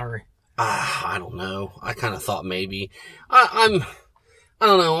Clint Lowry? I don't know. I kind of thought maybe. I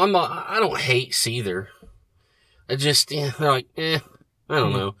don't know. I don't hate Seether. I just, they're like, I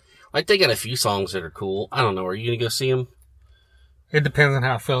don't know. Like, they got a few songs that are cool. I don't know. Are you going to go see them? It depends on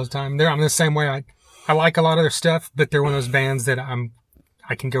how it feels time. I'm the same way. I like a lot of their stuff, but they're one of those bands that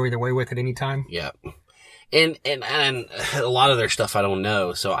I can go either way with at any time. Yeah. And a lot of their stuff I don't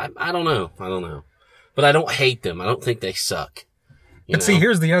know, so I don't know. But I don't hate them. I don't think they suck. But see,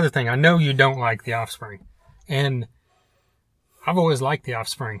 here's the other thing. I know you don't like The Offspring. And I've always liked The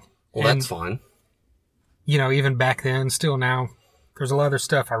Offspring. Well, that's fine. Even back then, still now, there's a lot of their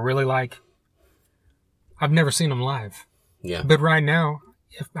stuff I really like. I've never seen them live. Yeah. But right now,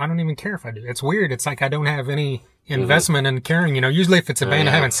 I don't even care if I do. It's weird. It's like I don't have any investment in caring. Usually if it's a band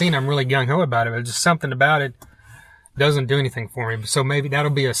I haven't seen, I'm really gung-ho about it. But just something about it doesn't do anything for me. So maybe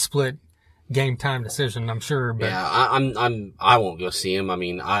that'll be a split game time decision, I'm sure. But yeah, I won't go see him. I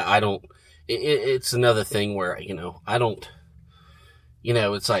mean, I don't, it's another thing where, I don't,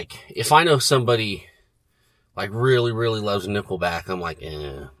 it's like, if I know somebody like really, really loves Nickelback, I'm like, I'm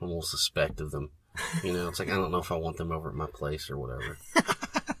a little suspect of them. It's like, I don't know if I want them over at my place or whatever.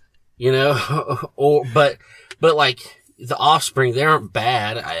 But like the Offspring, they aren't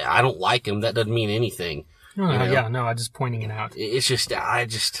bad. I don't like them. That doesn't mean anything. Yeah, no, I'm just pointing it out. It's just,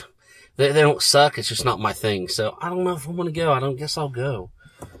 they don't suck. It's just not my thing. So I don't know if I want to go. I don't guess I'll go.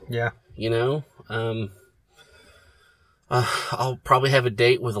 Yeah. I'll probably have a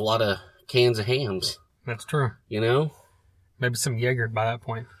date with a lot of cans of hams. That's true. Maybe some Jaeger by that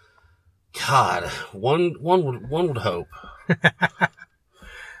point. God, one would hope.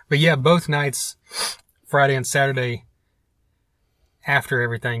 But yeah, both nights, Friday and Saturday, after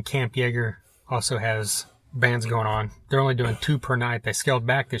everything, Camp Jager also has bands going on. They're only doing 2 per night. They scaled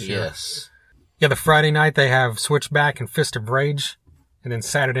back this year. Yes. Yeah, the Friday night they have Switchback and Fist of Rage. And then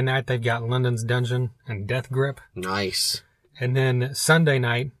Saturday night they've got London's Dungeon and Death Grip. Nice. And then Sunday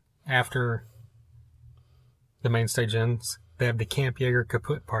night, after the main stage ends, they have the Camp Jager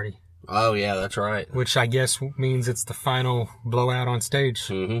Kaput Party. Oh, yeah, that's right. Which I guess means it's the final blowout on stage.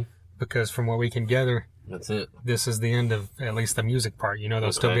 Mm-hmm. Because from what we can gather, that's it. This is the end of at least the music part.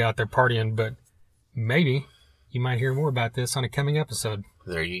 They'll still be out there partying, but maybe you might hear more about this on a coming episode.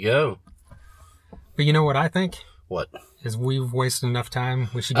 There you go. But you know what I think? What? Is we've wasted enough time.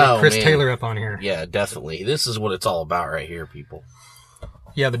 We should get Chris Taylor up on here. Yeah, definitely. This is what it's all about right here, people.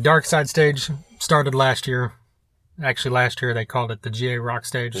 Yeah, the Darkside Stage started last year. Actually, last year they called it the GA Rock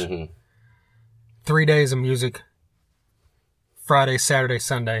Stage. Mm-hmm. 3 days of music. Friday, Saturday,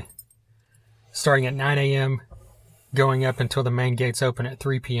 Sunday. Starting at 9 a.m., going up until the main gates open at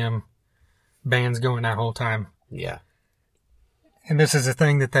 3 p.m. Bands going that whole time. Yeah. And this is a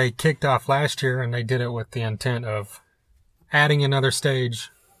thing that they kicked off last year, and they did it with the intent of adding another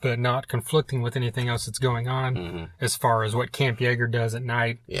stage, but not conflicting with anything else that's going on, as far as what Camp Jager does at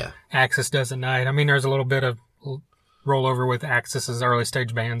night. Yeah. Axis does at night. I mean, there's a little bit of rollover with Axis's early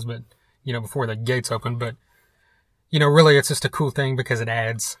stage bands, but, before the gates open. But, really it's just a cool thing because it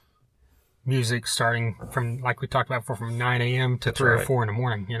adds music starting from, like we talked about before, from 9 a.m. to 3 or 4 in the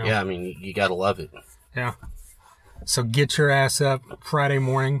morning, Yeah, I mean, you gotta love it. Yeah. So get your ass up Friday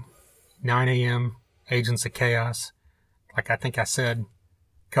morning, 9 a.m., Agents of Chaos. Like I think I said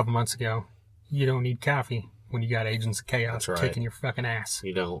a couple months ago, you don't need coffee when you got Agents of Chaos kicking your fucking ass.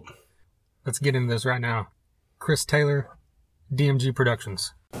 You don't. Let's get into this right now. Chris Taylor, DMG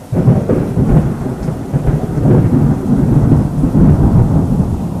Productions.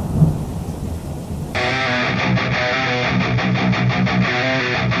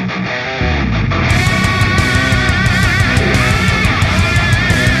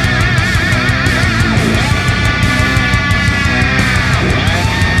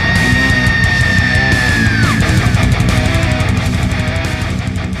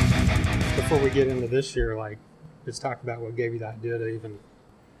 Before we get into this year, let's talk about what gave you the idea to even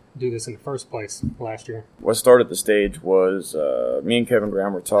do this in the first place last year. What started the stage was me and Kevin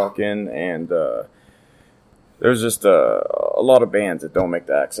Graham were talking, and there's just a lot of bands that don't make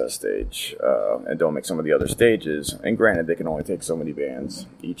the access stage and don't make some of the other stages. And granted, they can only take so many bands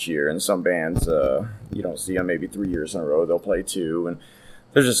each year. And some bands, you don't see them maybe 3 years in a row. They'll play 2. And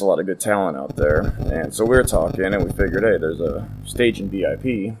there's just a lot of good talent out there. And so we were talking, and we figured, hey, there's a stage in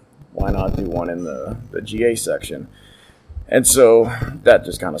VIP. Why not do one in the GA section? And so that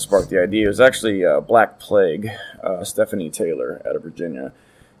just kind of sparked the idea. It was actually Black Plague, Stephanie Taylor out of Virginia.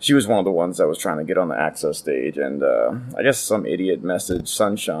 She was one of the ones that was trying to get on the access stage, and I guess some idiot messaged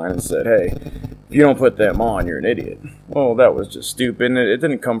Sunshine and said, hey, if you don't put them on, you're an idiot. Well, that was just stupid, and it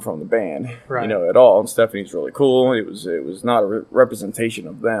didn't come from the band, at all. And Stephanie's really cool. It was not a representation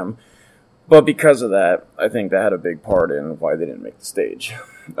of them. But because of that, I think that had a big part in why they didn't make the stage.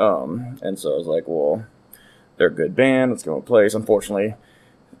 And so I was like, well, they're a good band. Let's go in place. Unfortunately,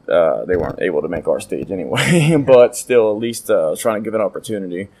 they weren't able to make our stage anyway, but still, at least I was trying to give an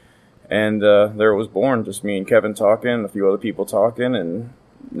opportunity. And there it was born, just me and Kevin talking, a few other people talking, and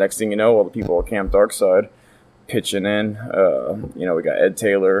next thing you know, all the people at Camp Darkside pitching in. We got Ed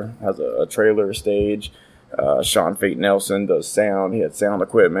Taylor has a trailer stage. Sean Fate Nelson does sound. He had sound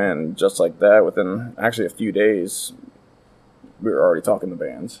equipment, and just like that, within actually a few days, we were already talking to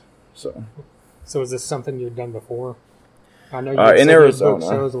bands. So is this something you've done before? I know in Arizona.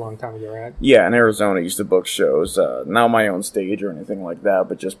 Booked shows a long time ago, right? Yeah, in Arizona, I used to book shows. Not my own stage or anything like that,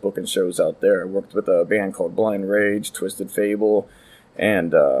 but just booking shows out there. I worked with a band called Blind Rage, Twisted Fable,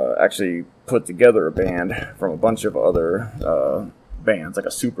 and actually put together a band from a bunch of other bands, like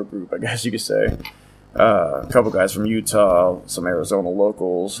a super group, I guess you could say. A couple guys from Utah, some Arizona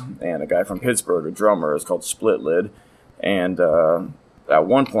locals, and a guy from Pittsburgh, a drummer. It's called Split Lid. And at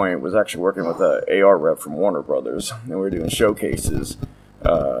one point was actually working with an AR rep from Warner Brothers, and we were doing showcases.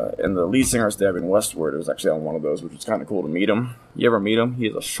 And the lead singer, Stabbing Westward, was actually on one of those, which was kind of cool to meet him. You ever meet him? He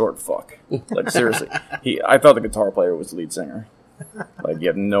is a short fuck. Like, seriously. I thought the guitar player was the lead singer. Like, you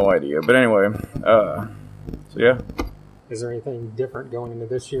have no idea. But anyway, so yeah. Is there anything different going into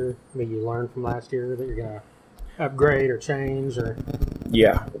this year that you learned from last year that you're going to upgrade or change? Or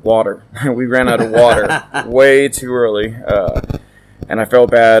Yeah, water. We ran out of water way too early. And I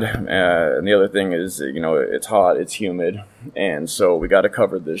felt bad. And the other thing is, it's hot, it's humid. And so we got it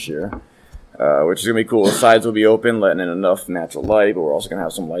covered this year, which is going to be cool. The sides will be open, letting in enough natural light, but we're also going to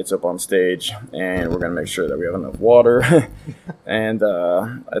have some lights up on stage. And we're going to make sure that we have enough water. And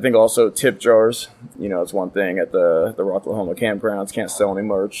I think also tip jars. It's one thing at the Rocklahoma campgrounds. Can't sell any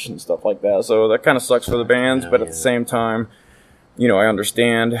merch and stuff like that. So that kind of sucks for the bands. But at the same time, I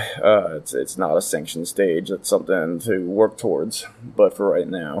understand it's not a sanctioned stage. It's something to work towards. But for right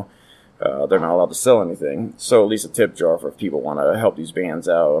now, they're not allowed to sell anything. So at least a tip jar for if people want to help these bands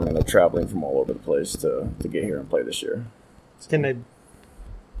out. I mean, they're traveling from all over the place to get here and play this year. Can they,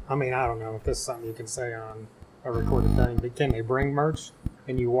 I don't know if this is something you can say on a recorded thing, but can they bring merch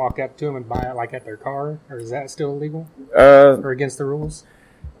and you walk up to them and buy it like at their car? Or is that still illegal? Or against the rules?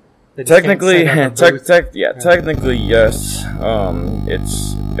 Technically, technically, yes.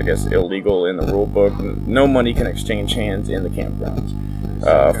 It's, I guess, illegal in the rule book. No money can exchange hands in the campgrounds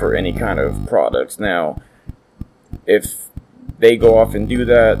for any kind of products. Now, if they go off and do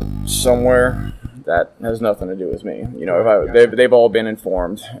that somewhere, that has nothing to do with me. They've all been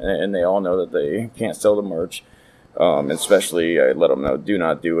informed, and they all know that they can't sell the merch. Especially, I let them know, do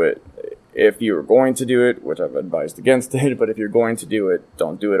not do it. If you're going to do it, which I've advised against it, but if you're going to do it,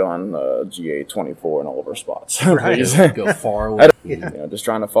 don't do it on GA24 and all of our spots. Right. Go far away. Just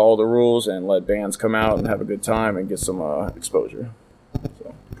trying to follow the rules and let bands come out and have a good time and get some exposure.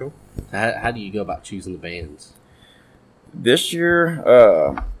 So. Cool. How do you go about choosing the bands? This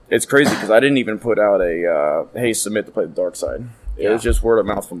year, it's crazy because I didn't even put out a, hey, submit to play the Darkside. It was just word of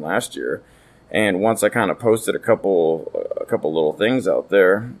mouth from last year. And once I kind of posted a couple little things out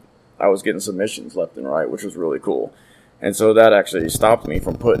there, I was getting submissions left and right, which was really cool. And so that actually stopped me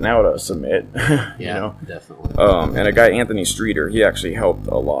from putting out a submit. Definitely. And a guy, Anthony Streeter, he actually helped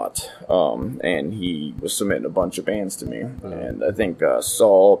a lot. And he was submitting a bunch of bands to me. And I think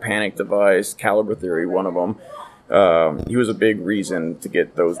Saul, Panic Device, Caliber Theory, one of them. He was a big reason to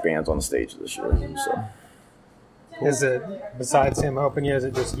get those bands on the stage this year. So. Is it, besides him helping you, is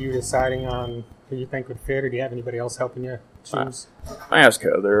it just you deciding on who you think would fit, or do you have anybody else helping you choose? I asked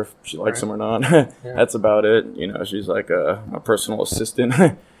Heather if she likes him or not. That's about it. She's like my personal assistant.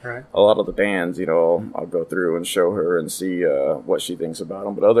 Right. A lot of the bands, I'll go through and show her and see what she thinks about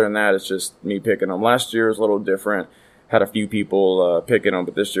them. But other than that, it's just me picking them. Last year was a little different. Had a few people picking them,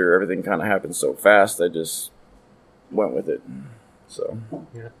 but this year everything kind of happened so fast, I just went with it. So,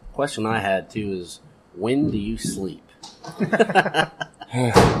 Question I had too is, when do you sleep?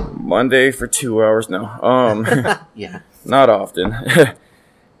 Monday for 2 hours? No. Yeah. Not often.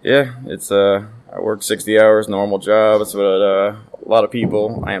 Yeah, it's I work 60 hours, normal job. It's what a lot of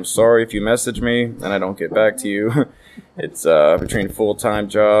people. I am sorry if you message me and I don't get back to you. It's between full-time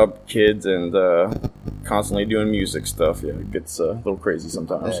job, kids, and constantly doing music stuff. Yeah, it gets a little crazy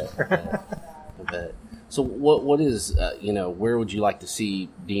sometimes. I bet. So what is where would you like to see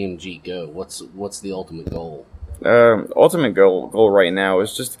DMG go? What's the ultimate goal? Ultimate goal right now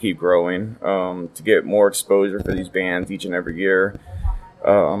is just to keep growing, to get more exposure for these bands each and every year,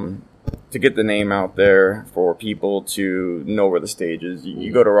 to get the name out there for people to know where the stage is.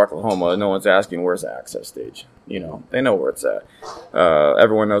 You go to Rocklahoma, no one's asking where's the access stage. They know where it's at.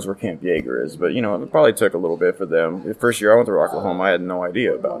 Everyone knows where Camp Jager is, but it probably took a little bit for them. The first year I went to Rocklahoma, I had no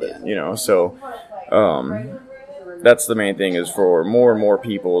idea about it. So that's the main thing, is for more and more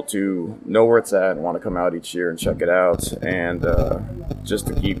people to know where it's at and want to come out each year and check it out, and just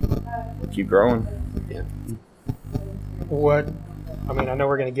to keep growing. Yeah. I know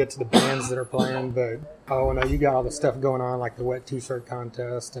we're going to get to the bands that are playing, but you got all the stuff going on, like the wet t-shirt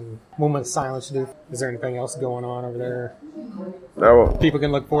contest and Moment of Silence. Is there anything else going on over there people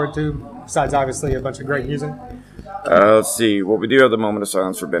can look forward to, besides obviously a bunch of great music? Let's see. Well, we do have the Moment of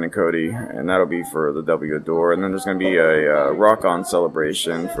Silence for Ben and Cody, and that'll be for the W Adore. And then there's going to be a rock-on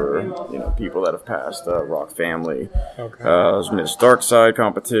celebration for people that have passed, Rock Family. Okay. There's Miss Darkside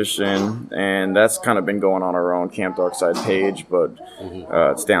competition, and that's kind of been going on our own Camp Darkside page, but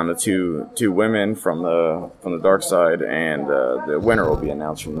it's down to two women from the Dark Side, and the winner will be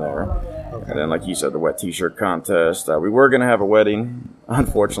announced from there. Okay. And then, like you said, the wet t-shirt contest. We were going to have a wedding.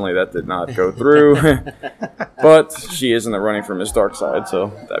 Unfortunately, that did not go through. But she is in the running for Miss Darkside, so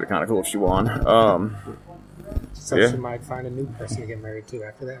that'd be kind of cool if she won. She might find a new person to get married to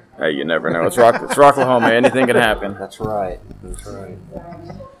after that. Hey, you never know. It's Rocklahoma. Anything can happen. That's right.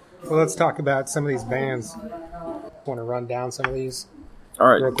 Well, let's talk about some of these bands. Want to run down some of these? All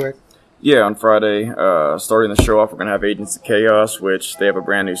right. Real quick? Yeah, on Friday, starting the show off, we're going to have Agents of Chaos, which they have a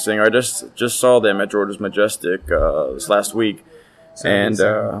brand new singer. I just saw them at Georgia's Majestic this last week, and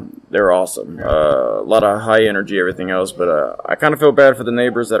they're awesome. A lot of high energy, everything else, but I kind of feel bad for the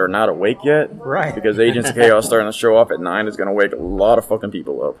neighbors that are not awake yet. Right. Because Agents of Chaos starting the show off at 9 is going to wake a lot of fucking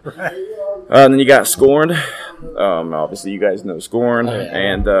people up. Right. And then you got Scorned. Obviously, you guys know Scorned,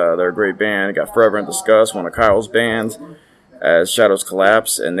 and they're a great band. You got Forever and Disgust, one of Kyle's bands, as Shadows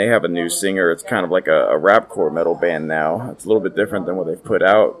Collapse, and they have a new singer. It's kind of like a rapcore metal band now. It's a little bit different than what they've put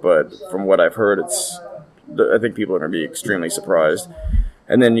out, but from what I've heard, I think people are going to be extremely surprised.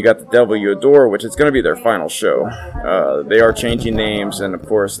 And then you got the Devil You Adore, which is going to be their final show. They are changing names, and of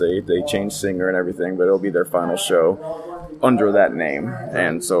course they changed singer and everything, but it'll be their final show under that name.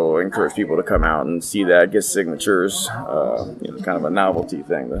 And so I encourage people to come out and see that, get signatures. Kind of a novelty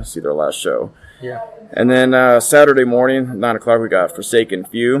thing to see their last show. Yeah. And then Saturday morning, 9 o'clock, we got Forsaken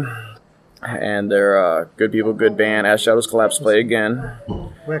Few. And they're good people, good band. As Shadows Collapse play again.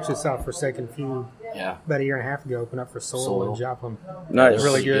 We actually saw Forsaken Few about a year and a half ago open up for Soil and Joplin. Nice.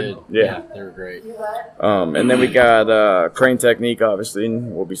 Really good. Yeah. They were great. And then we got Crane Technique, obviously.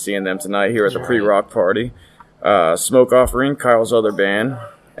 We'll be seeing them tonight here at the pre-rock party. Smoke Offering, Kyle's other band.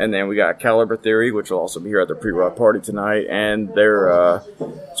 And then we got Caliber Theory, which will also be here at the pre-rock party tonight. And they're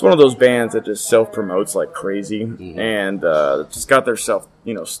it's one of those bands that just self-promotes like crazy, and just got their stuff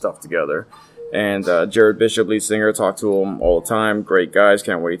together. And Jared Bishop, lead singer, talk to them all the time. Great guys.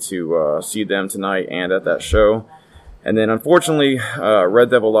 Can't wait to see them tonight and at that show. And then, unfortunately, Red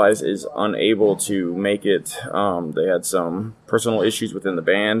Devil Eyes is unable to make it. They had some personal issues within the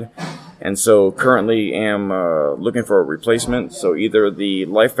band. And so currently am looking for a replacement. So either the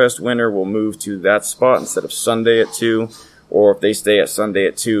Life Fest winner will move to that spot instead of Sunday at 2, or if they stay at Sunday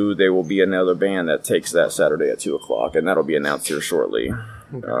at 2, there will be another band that takes that Saturday at 2 o'clock, and that'll be announced here shortly.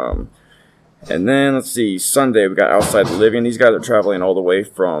 Okay. And then, let's see, Sunday we got Outside the Living. These guys are traveling all the way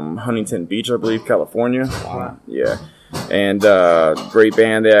from Huntington Beach, I believe, California. Wow. Yeah. And great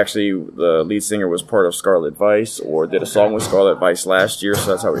band. The lead singer was part of Scarlet Vice, or did a song with Scarlet Vice last year, so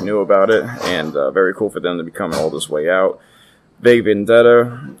that's how we knew about it. And very cool for them to be coming all this way out. Vague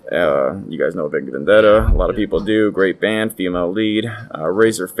Vendetta, you guys know Vague Vendetta. A lot of people do. Great band, female lead.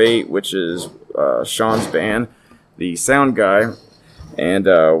 Razor Fate, which is Sean's band, the sound guy. And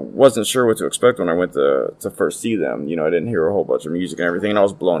wasn't sure what to expect when I went to first see them. I didn't hear a whole bunch of music and everything, and I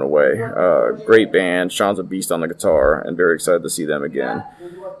was blown away. Great band. Sean's a beast on the guitar, and very excited to see them again.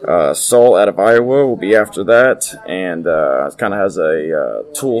 Saul out of Iowa will be after that, and it kind of has a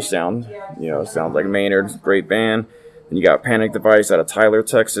Tool sound. Sounds like Maynard. Great band. And you got Panic Device out of Tyler,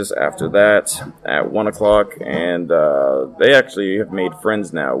 Texas after that at 1 o'clock. And they actually have made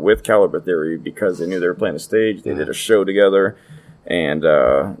friends now with Caliber Theory because they knew they were playing a stage. They did a show together. And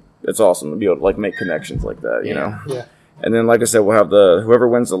it's awesome to be able to like make connections like that, you know? Yeah. And then, like I said, we'll have whoever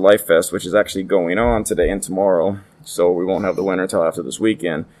wins the Life Fest, which is actually going on today and tomorrow. So we won't have the winner until after this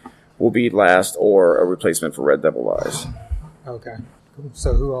weekend. Will be last or a replacement for Red Devil Eyes. Okay.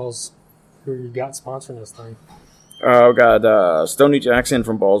 So who you got sponsoring this thing? I've got Stoney Jackson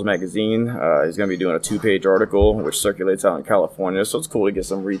from Balls Magazine. He's going to be doing a 2-page article, which circulates out in California. So it's cool to get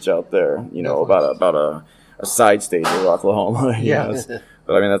some reach out there, you know, about a side stage of Rocklahoma. Yeah.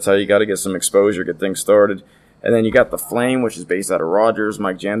 But I mean, that's how you got to get some exposure, get things started. And then you got The Flame, which is based out of Rogers,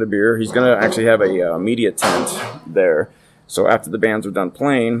 Mike Jandebeer. He's going to actually have a media tent there. So after the bands are done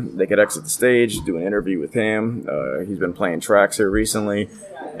playing, they could exit the stage, do an interview with him. He's been playing tracks here recently.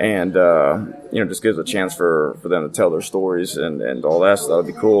 And, just gives a chance for them to tell their stories and all that. So that would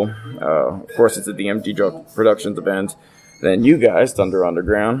be cool. Of course, it's a DMG Drug Productions event. Then you guys, Thunder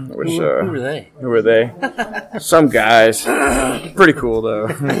Underground, which... Who are they? Who are they? Some guys. Pretty cool, though.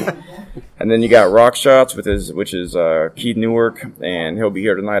 And then you got Rock Shots, which is Keith Newark, and he'll be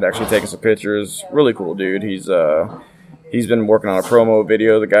here tonight actually taking some pictures. Really cool dude. He's been working on a promo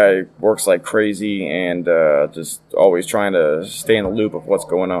video. The guy works like crazy and just always trying to stay in the loop of what's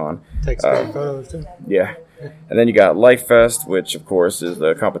going on. Takes great photos, too. Yeah. And then you got Life Fest, which, of course, is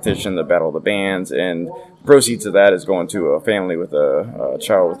the competition, the Battle of the Bands, and the proceeds of that is going to a family with a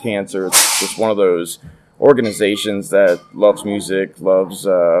child with cancer. It's just one of those organizations that loves music, loves,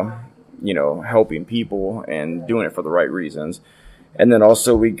 helping people and doing it for the right reasons. And then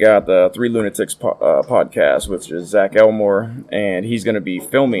also we got the Three Lunatics podcast, which is Zach Elmore, and he's going to be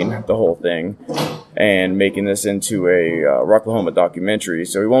filming the whole thing and making this into a Rocklahoma documentary.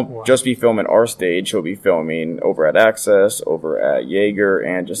 So he won't just be filming our stage, he'll be filming over at Access, over at Jager,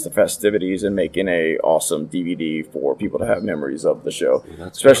 and just the festivities and making a awesome DVD for people to have memories of the show.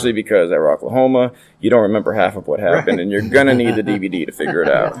 Especially because at Rocklahoma, you don't remember half of what happened, and you're going to need the DVD to figure it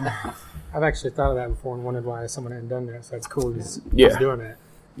out. I've actually thought of that before and wondered why someone hadn't done that. So that's cool. He's doing that.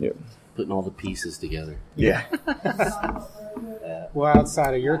 Yep. Putting all the pieces together. Yeah. Well,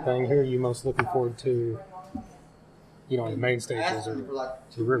 outside of your thing, who are you most looking forward to, on the main stages or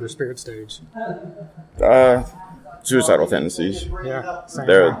the River Spirit stage? Suicidal Tendencies. Yeah. Same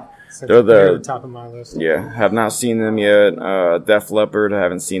They're the top of my list. Yeah. Have not seen them yet. Def Leppard, I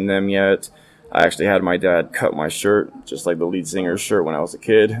haven't seen them yet. I actually had my dad cut my shirt, just like the lead singer's shirt when I was a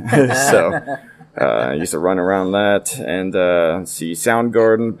kid. So I used to run around that. And see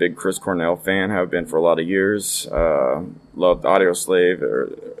Soundgarden, big Chris Cornell fan, have been for a lot of years. Loved Audioslave,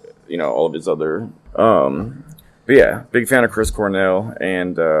 or all of his other. But yeah, big fan of Chris Cornell,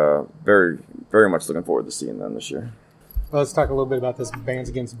 and very, very much looking forward to seeing them this year. Well, let's talk a little bit about this Bands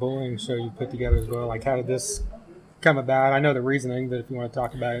Against Bullying show you put together as well. Like, how did this come about? I know the reasoning, but if you want to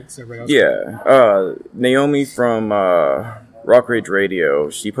talk about it, so everybody else. Yeah. Naomi from Rock Rage Radio,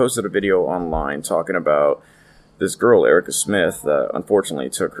 she posted a video online talking about this girl, Erica Smith, that unfortunately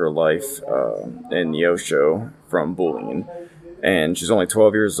took her life in the show from bullying. And she's only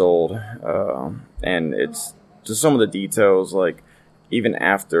 12 years old. And it's just some of the details, like even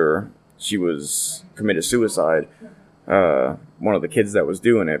after she was committed suicide, one of the kids that was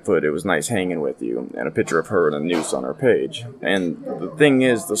doing it put "It was nice hanging with you" and a picture of her and a noose on her page. And the thing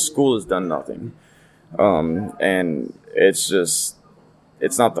is, the school has done nothing. And it's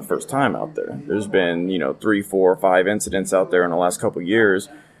not the first time out there. There's been, 3, 4, 5 incidents out there in the last couple of years,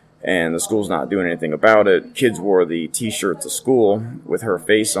 and the school's not doing anything about it. Kids wore the t-shirt to school with her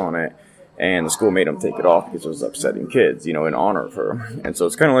face on it, and the school made them take it off because it was upsetting kids, in honor of her. And so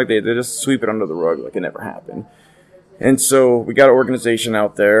it's kind of like they just sweep it under the rug like it never happened. And so we got an organization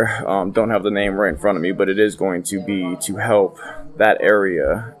out there, don't have the name right in front of me, but it is going to be to help that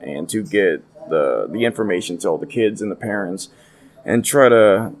area and to get the information to all the kids and the parents and try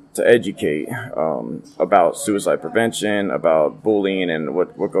to educate about suicide prevention, about bullying, and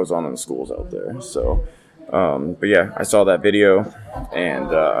what goes on in the schools out there. So, but yeah, I saw that video and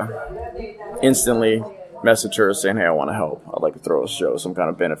instantly messaged her saying, "Hey, I want to help. I'd like to throw a show, some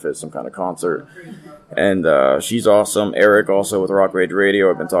kind of benefit, some kind of concert." And she's awesome. Eric, also with Rock Rage Radio,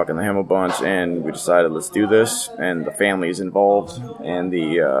 I've been talking to him a bunch, and we decided let's do this. And the family's involved, and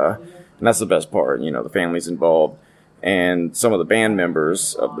and that's the best part. The family's involved, and some of the band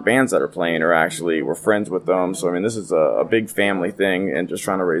members of the bands that are playing we're friends with them. So I mean, this is a big family thing, and just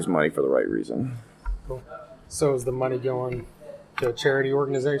trying to raise money for the right reason. Cool. So is the money going to a charity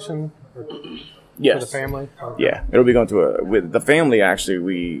organization? Or yes. For the family? Okay. Yeah, it'll be going to with the family.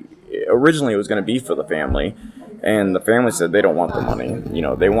 Actually, originally it was going to be for the family, And the family said they don't want the money. You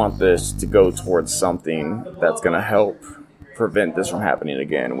know, they want this to go towards something that's going to help prevent this from happening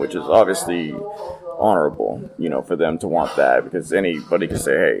again, which is obviously honorable, you know, for them to want that, because anybody can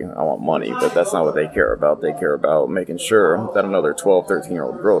say, hey, I want money, but that's not what they care about. They care about making sure that another 12,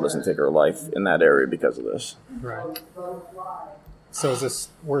 13-year-old girl doesn't take her life in that area because of this. Right. So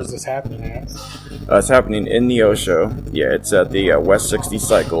where is this happening at? It's happening in Neosho. Yeah, it's at the West 60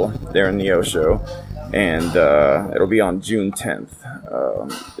 Cycle there in Neosho. And it'll be on June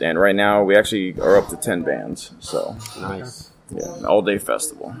 10th. And right now we actually are up to 10 bands. So Nice. Yeah, all-day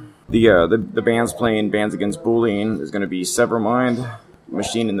festival. The bands playing Bands Against Bullying is going to be Severmind,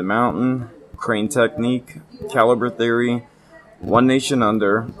 Machine in the Mountain, Crane Technique, Caliber Theory, One Nation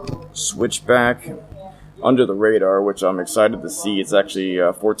Under, Switchback, Under the Radar, which I'm excited to see. It's actually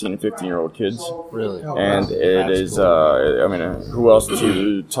 14 and 15-year-old kids. Really? And it That's is, cool. who else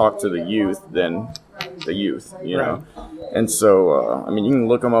to talk to the youth than the youth, you know? And so, you can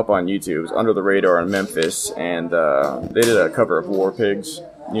look them up on YouTube. It's Under the Radar in Memphis, and they did a cover of War Pigs.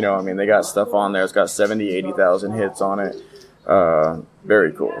 You know, they got stuff on there. It's got 70, 80,000 hits on it.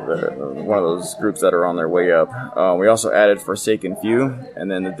 Very cool. They're one of those groups that are on their way up. We also added Forsaken Few, and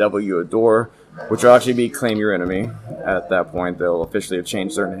then The Devil You Adore, which will actually be Claim Your Enemy. At that point, they'll officially have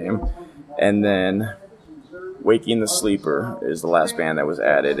changed their name. And then Waking the Sleeper is the last band that was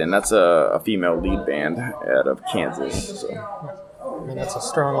added, and that's a female lead band out of Kansas. So. That's a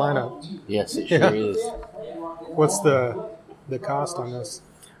strong lineup. Yes, it sure is. What's the cost on this?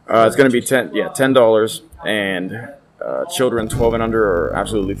 It's going to be $10, and children 12 and under are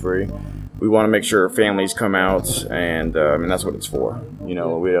absolutely free. We want to make sure families come out, and that's what it's for. You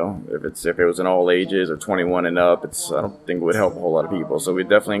know, if it was in all ages or 21 and up, I don't think it would help a whole lot of people. So we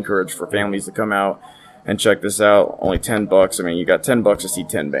definitely encourage for families to come out and check this out. Only $10. You got $10 to see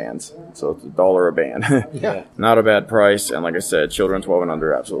 10 bands, so it's $1 a band. Yeah, not a bad price. And like I said, children 12 and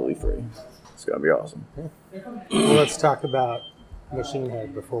under absolutely free. It's gonna be awesome. Well, let's talk about Machine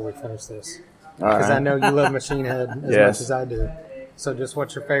Head before we finish this, because I know you love Machine Head as much as I do. So, just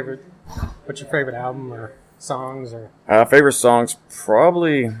what's your favorite album or songs or favorite songs?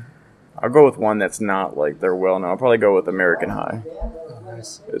 Probably, I'll go with one that's not like they're well known. I'll probably go with American High.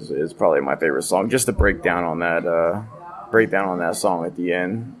 Nice. Is probably my favorite song. Just to break down on that song at the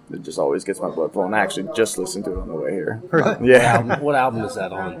end, it just always gets my blood flowing. I actually just listened to it on the way here. Really? Yeah. What album is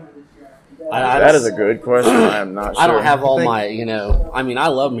that on? That is a good question. I'm not sure. I don't have all my, I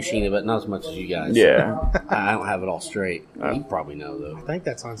love Machine Head, but not as much as you guys. Yeah. I don't have it all straight. You probably know, though. I think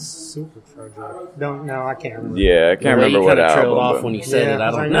that's on Super Project. I can't remember. Yeah, I can't remember what album. Trailed off when you said it.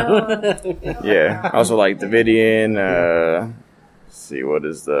 I don't know. Yeah. I also like Davidian. Let's see, what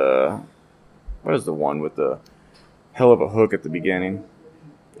is the one with the hell of a hook at the beginning?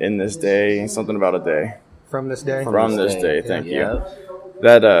 In This Day, something about a day. From This Day? From This Day, thank you.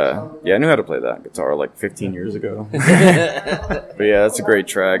 That, I knew how to play that guitar like 15 years ago. But yeah, that's a great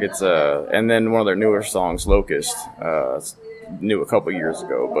track. It's, and then one of their newer songs, Locust, it's new a couple years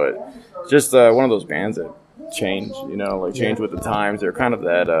ago, but just, one of those bands that change, change with the times. They're kind of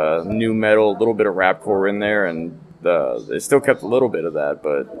that, new metal, a little bit of rapcore in there, and, they still kept a little bit of that,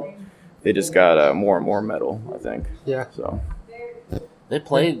 but they just got, more and more metal, I think. Yeah. So. They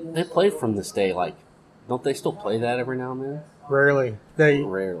played From This Day, don't they still play that every now and then? Rarely. They We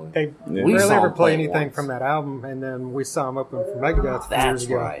rarely saw ever them play play anything once. from that album, and then we saw him open for Megadeth a few years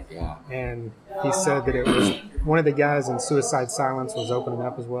ago. Right, yeah. And he said that it was one of the guys in Suicide Silence was opening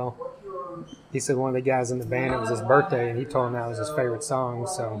up as well. He said one of the guys in the band, it was his birthday, and he told him that was his favorite song,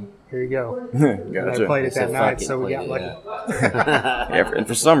 so here you go. Gotcha. They played it that night, fuck it, so we got played lucky. it, Yeah, and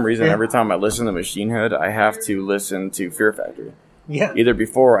for some reason, every time I listen to Machine Head, I have to listen to Fear Factory. Yeah. Either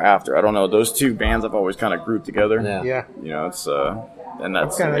before or after. I don't know. Those two bands I've always kind of grouped together. Yeah. Yeah. It's and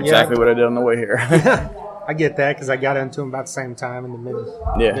that's Kinda, exactly what I did on the way here. I get that because I got into them about the same time in the mid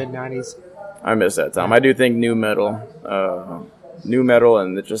 90s. I miss that time. I do think new metal,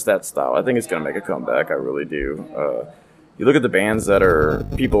 and just that style, I think it's going to make a comeback. I really do. You look at the bands that are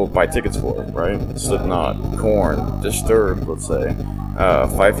people buy tickets for, right? Slipknot, Korn, Disturbed, let's say,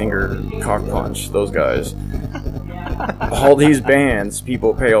 Five Finger Cock Punch, those guys. All these bands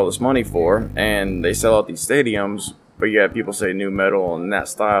people pay all this money for, and they sell out these stadiums, but yet people say new metal and that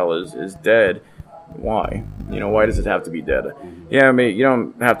style is dead. Why? Why does it have to be dead? Yeah, you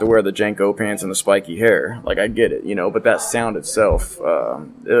don't have to wear the Janko pants and the spiky hair. I get it, but that sound itself,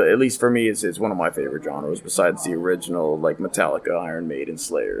 at least for me, is one of my favorite genres besides the original, Metallica, Iron Maiden,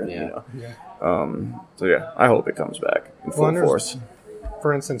 Slayer. So yeah, I hope it comes back in full force.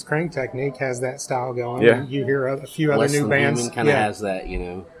 For instance, Crane Technique has that style going. Yeah. You hear a few other Less new Than bands. Human kind of has that,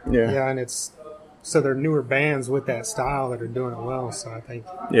 Yeah, and it's So they're newer bands with that style that are doing it well. So I think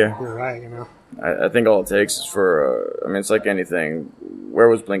you're right, you know. I think all it takes is for, I mean, it's like anything. Where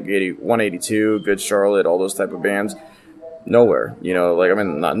was Blink 182, Good Charlotte, all those type of bands? Nowhere. You know, like, I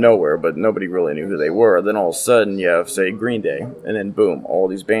mean, not nowhere, but nobody really knew who they were. Then all of a sudden you have, say, Green Day, and then boom, all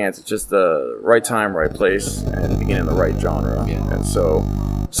these bands. It's just the right time, right place, and beginning the right genre. Yeah. And so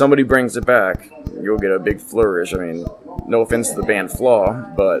somebody brings it back, you'll get a big flourish. I mean, no offense to the band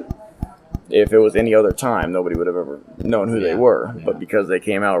Flaw, but if it was any other time, nobody would have ever known who they were. Yeah. But because they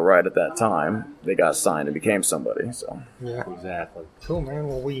came out right at that time, they got signed and became somebody. So yeah, exactly. Cool, man.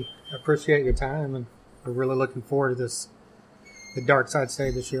 Well, we appreciate your time, and we're really looking forward to the Darkside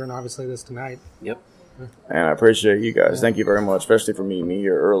Stage this year, and obviously this tonight. Yep. And I appreciate you guys. Thank you very much, especially for meeting me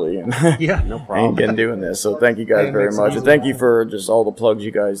here early and no problem. and doing this. So thank you guys very much, and thank you for just all the plugs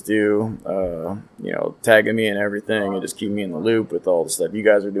you guys do. You know, tagging me and everything, and just keep me in the loop with all the stuff you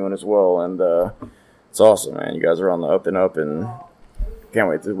guys are doing as well. And it's awesome, man. You guys are on the up and up, and can't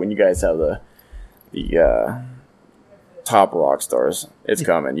wait to when you guys have the top rock stars. It's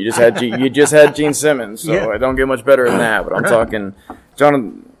coming. You just had Gene Simmons, so I don't get much better than that. But I'm talking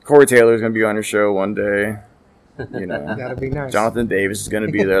Corey Taylor's going to be on your show one day. You know, that'd be nice. Jonathan Davis is going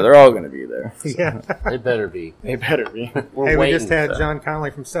to be there. They're all going to be there. Yeah, they better be. They better be. We just had John Connolly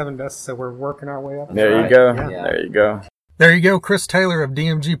from Seven Dust, so we're working our way up. There you go. Yeah. There you go. There you go, Chris Taylor of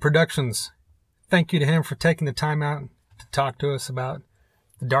DMG Productions. Thank you to him for taking the time out to talk to us about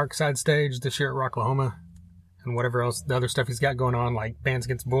the Darkside Stage this year at Rocklahoma and whatever else, the other stuff he's got going on, like Bands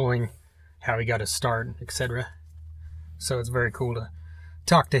Against Bullying, how he got his start, etc. So it's very cool to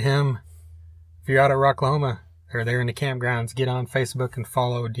talk to him. If you're out at Rocklahoma or there in the campgrounds, get on Facebook and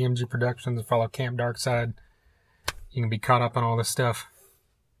follow DMG Productions and follow Camp Darkside. You can be caught up on all this stuff.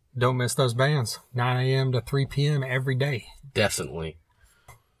 Don't miss those bands. 9 a.m. to 3 p.m. every day. Definitely.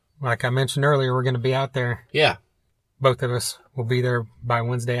 Like I mentioned earlier, we're going to be out there. Yeah. Both of us will be there by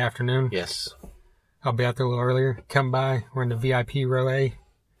Wednesday afternoon. Yes. I'll be out there a little earlier. Come by. We're in the VIP row A.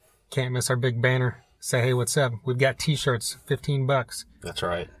 Can't miss our big banner. Say, hey, what's up? We've got T-shirts, $15. That's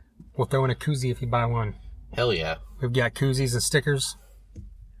right. We'll throw in a koozie if you buy one. Hell yeah. We've got koozies and stickers.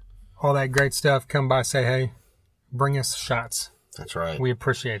 All that great stuff. Come by, say hey. Bring us shots. That's right. We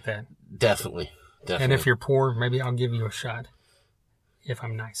appreciate that. Definitely. And if you're poor, maybe I'll give you a shot. If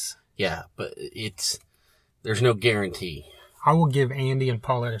I'm nice. Yeah, but there's no guarantee. I will give Andy and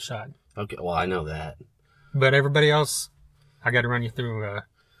Paulette a shot. Okay, well, I know that. But everybody else, I got to run you through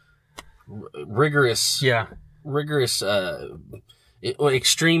rigorous. Yeah. Rigorous,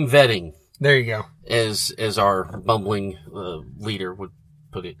 extreme vetting. There you go. As our bumbling leader would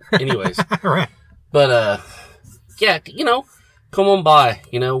put it. Anyways. Right. But, yeah, you know, come on by.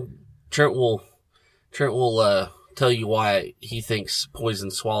 You know, Trent will tell you why he thinks Poison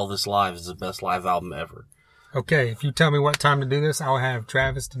Swallow This Live is the best live album ever. Okay, if you tell me what time to do this, I'll have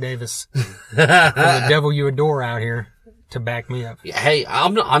Travis Davis from The Devil You Adore out here to back me up. Yeah, hey,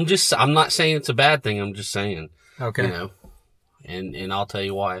 I'm not saying it's a bad thing. I'm just saying. Okay. You know, and I'll tell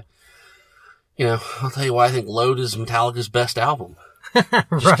you why. You know, I'll tell you why I think Load is Metallica's best album.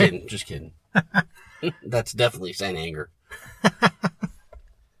 Right. Just kidding. That's definitely saying anger.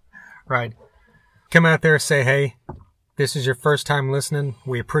 Right. Come out there, say hey. This is your first time listening.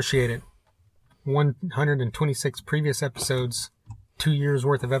 We appreciate it. 126 previous episodes, 2 years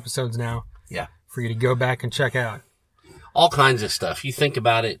worth of episodes now. Yeah. For you to go back and check out. All kinds of stuff. You think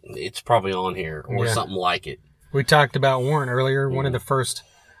about it, it's probably on here or something like it. We talked about Warrant earlier. One of the first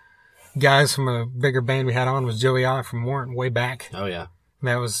guys from a bigger band we had on was Joey Ott from Warrant way back. Oh, yeah.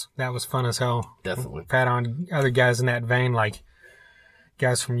 That was fun as hell. Definitely. We've had on other guys in that vein, like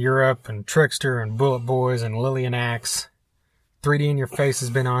guys from Europe and Trickster and Bullet Boys and Lillian Axe. 3D in Your Face has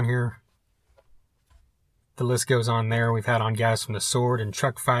been on here. The list goes on there. We've had on guys from The Sword and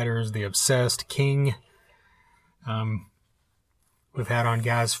Truck Fighters, The Obsessed, King. We've had on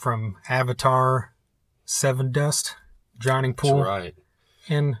guys from Avatar, Seven Dust, Drowning Pool. That's right.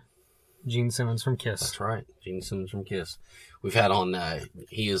 And Gene Simmons from Kiss. That's right. Gene Simmons from Kiss. We've had on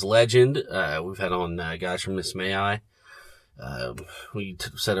He Is Legend. We've had on guys from Miss May I. We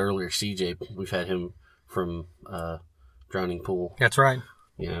said earlier, CJ, we've had him from Drowning Pool. That's right.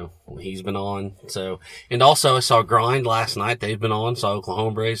 You know, he's been on. So, and also I saw Grind last night. They've been on. Saw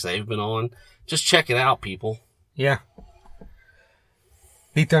Oklahoma Braves. They've been on. Just check it out, people. Yeah.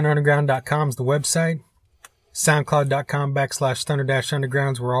 BeatThunderUnderground.com is the website.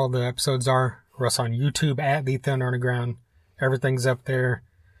 SoundCloud.com/Thunder-Undergrounds where all the episodes are. We're also on YouTube at The Thunder Underground. Everything's up there.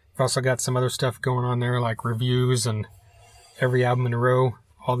 We've also got some other stuff going on there like reviews and every album in a row.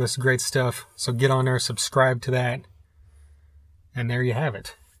 All this great stuff. So get on there, subscribe to that. And there you have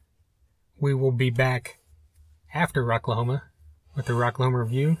it. we will be back after Rocklahoma with the Rocklahoma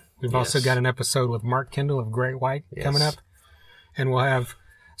review. We've also got an episode with Mark Kendall of Great White coming up. And we'll have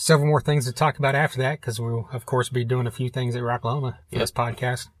several more things to talk about after that because we'll, of course, be doing a few things at Rocklahoma for this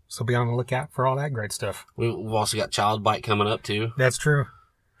podcast. So be on the lookout for all that great stuff. We've also got Child Bite coming up, too. That's true.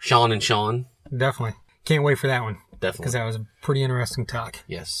 Sean and Sean. Definitely. Can't wait for that one. Definitely. Because that was a pretty interesting talk.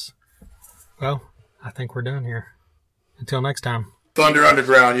 Yes. Well, I think we're done here. Until next time. Thunder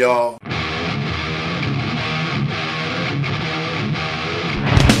Underground, y'all.